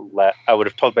I would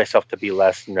have told myself to be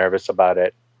less nervous about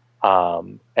it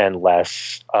and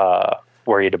less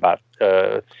worried about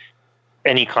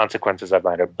any consequences I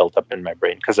might have built up in my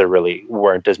brain, because there really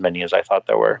weren't as many as I thought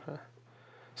there were.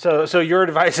 So your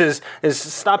advice is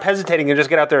stop hesitating and just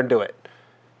get out there and do it.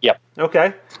 Yep.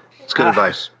 Okay. It's good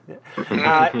advice.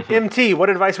 MT, what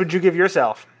advice would you give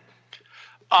yourself?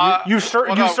 You've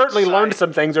certainly learned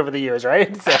some things over the years,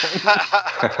 right? So.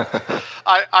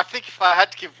 I think if I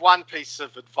had to give one piece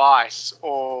of advice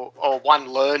or one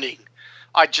learning,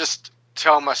 I'd just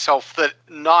tell myself that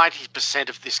 90%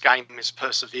 of this game is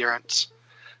perseverance.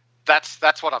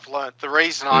 That's what I've learned. The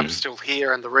reason I'm still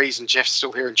here and the reason Jeff's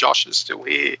still here and Josh is still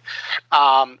here,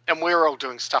 and we were all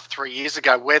doing stuff 3 years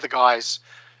ago, we're the guys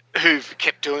who've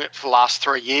kept doing it for the last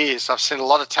 3 years. I've seen a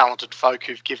lot of talented folk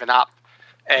who've given up,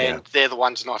 and they're the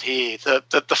ones not here.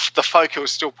 The folk who are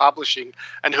still publishing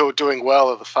and who are doing well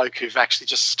are the folk who've actually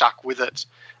just stuck with it.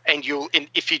 And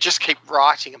if you just keep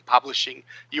writing and publishing,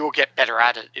 you will get better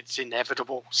at it. It's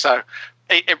inevitable. So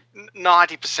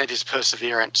 90% is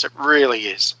perseverance. It really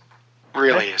is.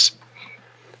 Really is.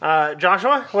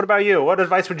 Joshua, what about you? What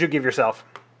advice would you give yourself?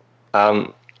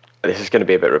 This is going to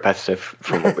be a bit repetitive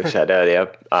from what we said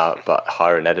earlier, but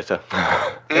hire an editor.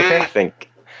 Okay. I think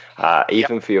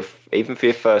even for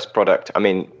your first product, I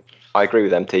mean, I agree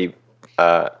with MT.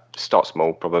 Start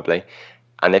small, probably,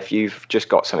 And if you've just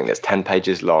got something that's 10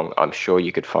 pages long, I'm sure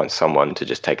you could find someone to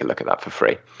just take a look at that for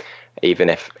free, even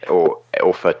if or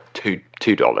for $2.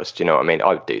 Do you know what I mean?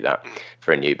 I would do that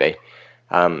for a newbie.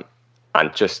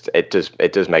 And just it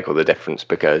does make all the difference,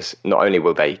 because not only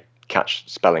will they catch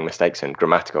spelling mistakes and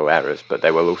grammatical errors, but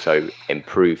they will also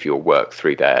improve your work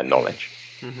through their knowledge.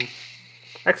 Mm-hmm.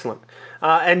 Excellent.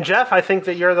 And Jeff, I think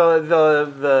that you're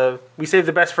the we saved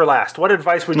the best for last. What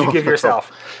advice would you give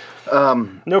yourself?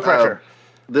 No pressure.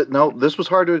 This was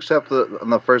hard to accept in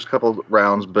the first couple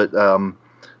rounds, but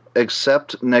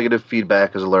accept negative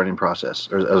feedback as a learning process,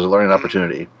 or as a learning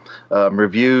opportunity.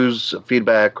 Reviews,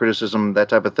 feedback, criticism, that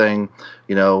type of thing.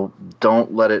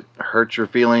 Don't let it hurt your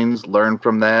feelings. Learn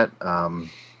from that, and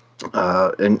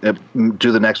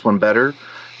do the next one better.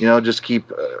 Just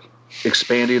keep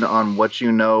expanding on what you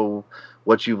know,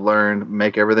 what you've learned.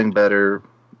 Make everything better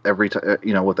every time.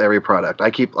 With every product, I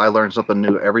learn something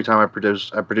new every time I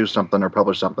produce something or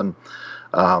publish something.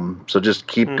 So just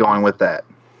keep going with that.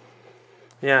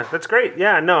 Yeah, that's great.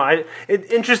 Yeah, no,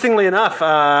 interestingly enough,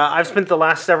 I've spent the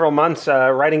last several months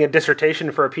writing a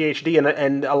dissertation for a PhD,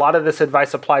 and a lot of this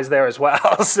advice applies there as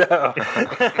well. So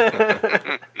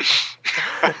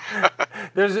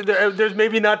there's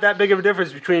maybe not that big of a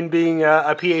difference between being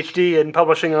a PhD and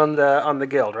publishing on the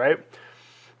Guild, right?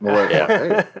 Well,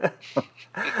 yeah.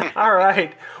 All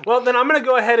right. Well, then I'm going to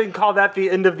go ahead and call that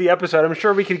the end of the episode. I'm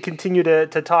sure we can continue to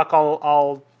talk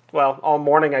all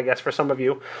morning, I guess, for some of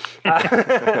you. But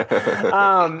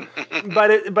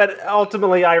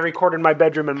ultimately, I record in my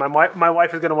bedroom, and my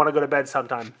wife is going to want to go to bed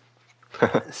sometime.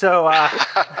 So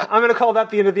I'm going to call that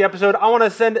the end of the episode. I want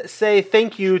to say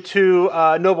thank you to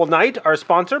Noble Knight, our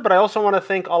sponsor, but I also want to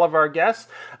thank all of our guests.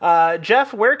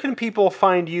 Jeff, where can people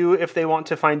find you if they want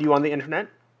to find you on the internet?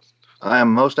 I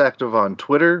am most active on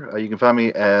Twitter. You can find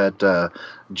me at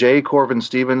J Corvin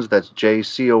Stevens. That's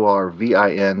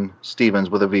JCorvin Stevens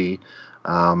with a V.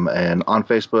 And on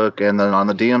Facebook, and then on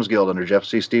the DMs Guild under Jeff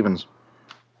C. Stevens.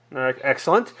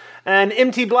 Excellent. And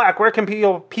MT Black, where can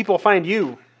people find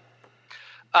you?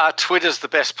 Twitter's the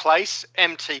best place.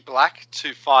 MT Black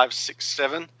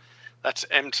 2567. That's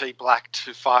MT Black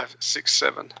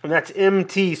 2567. And that's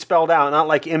MT spelled out, not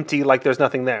like empty, like there's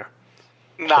nothing there.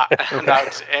 No,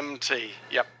 it's MT.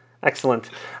 Yep. Excellent.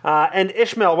 And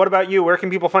Ishmael, what about you? Where can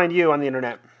people find you on the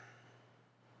internet?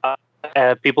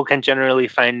 People can generally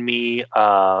find me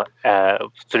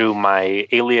through my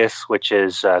alias, which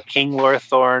is King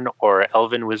Lorthorn or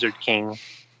Elven Wizard King.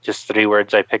 Just 3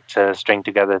 words I picked to string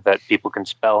together that people can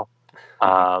spell.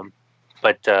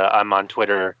 But I'm on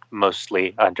Twitter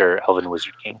mostly under Elven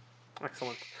Wizard King.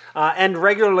 Excellent. And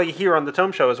regularly here on the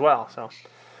Tome Show as well. So.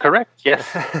 Correct. Yes.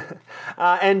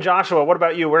 And Joshua, what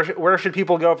about you? Where should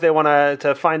people go if they want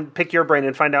to pick your brain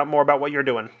and find out more about what you're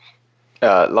doing?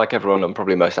 Like everyone, I'm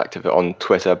probably most active on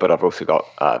Twitter, but I've also got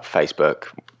Facebook,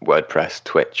 WordPress,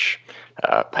 Twitch,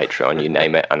 Patreon, you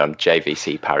name it, and I'm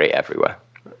JVC Parry everywhere.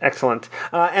 Excellent.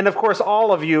 And of course,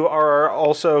 all of you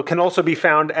can also be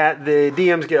found at the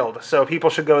DMs Guild. So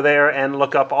people should go there and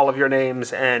look up all of your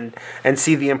names and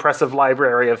see the impressive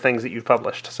library of things that you've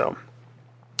published. So.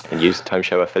 And use Tome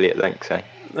Show affiliate links, eh?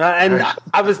 And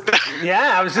I was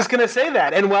just going to say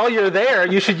that. And while you're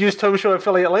there, you should use Tome Show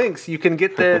affiliate links. You can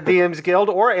get the DMs Guild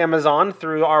or Amazon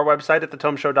through our website at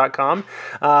thetomeshow.com.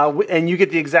 And you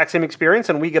get the exact same experience,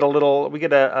 and I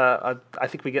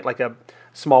think we get like a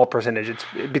small percentage. It's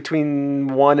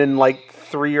between 1 and like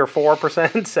 3 or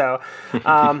 4%. So,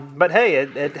 but hey,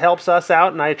 it helps us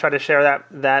out, and I try to share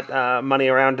that money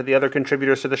around to the other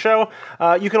contributors to the show.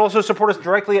 You can also support us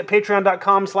directly at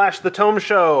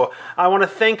patreon.com/thetomeshow. I want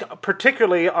to thank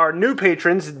particularly our new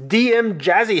patrons, DM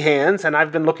Jazzy Hands, and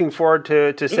I've been looking forward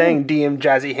to saying DM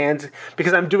Jazzy Hands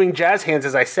because I'm doing jazz hands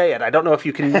as I say it. I don't know if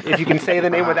you can say the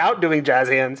name without doing jazz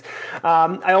hands.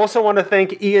 I also want to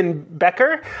thank Ian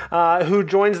Becker, who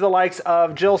joins the likes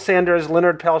of Jill Sanders,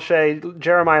 Leonard Pelche,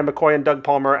 Jeremiah McCoy, and Doug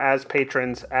Palmer as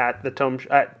patrons at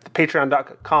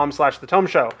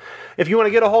patreon.com/thetomeshow. If you want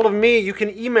to get a hold of me, you can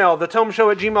email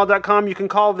thetomeshow@gmail.com. You can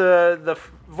call the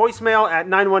voicemail at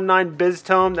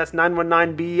 919-BIZTOME. That's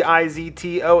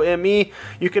 919-BIZTOME.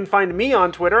 You can find me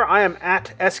on Twitter. I am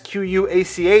at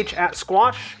SQUACH at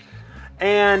Squash.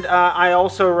 And I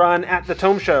also run at The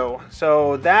Tome Show.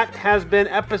 So that has been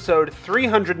episode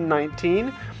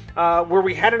 319, where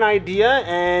we had an idea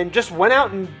and just went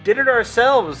out and did it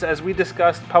ourselves as we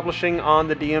discussed publishing on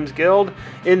the DMs Guild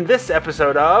in this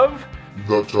episode of...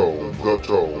 The Tome, The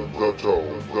Tome, The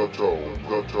Tome, The Tome,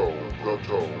 The Tome, The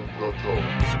Tome, The Tome.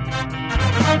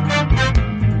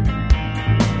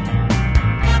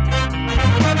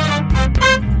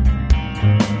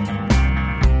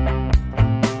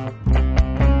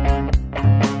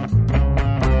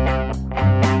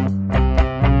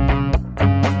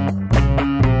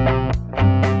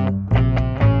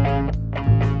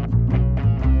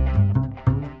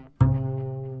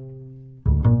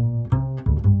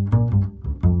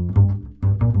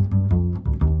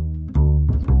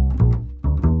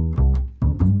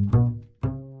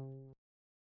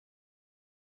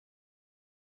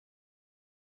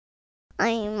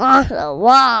 I'm on the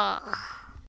wall.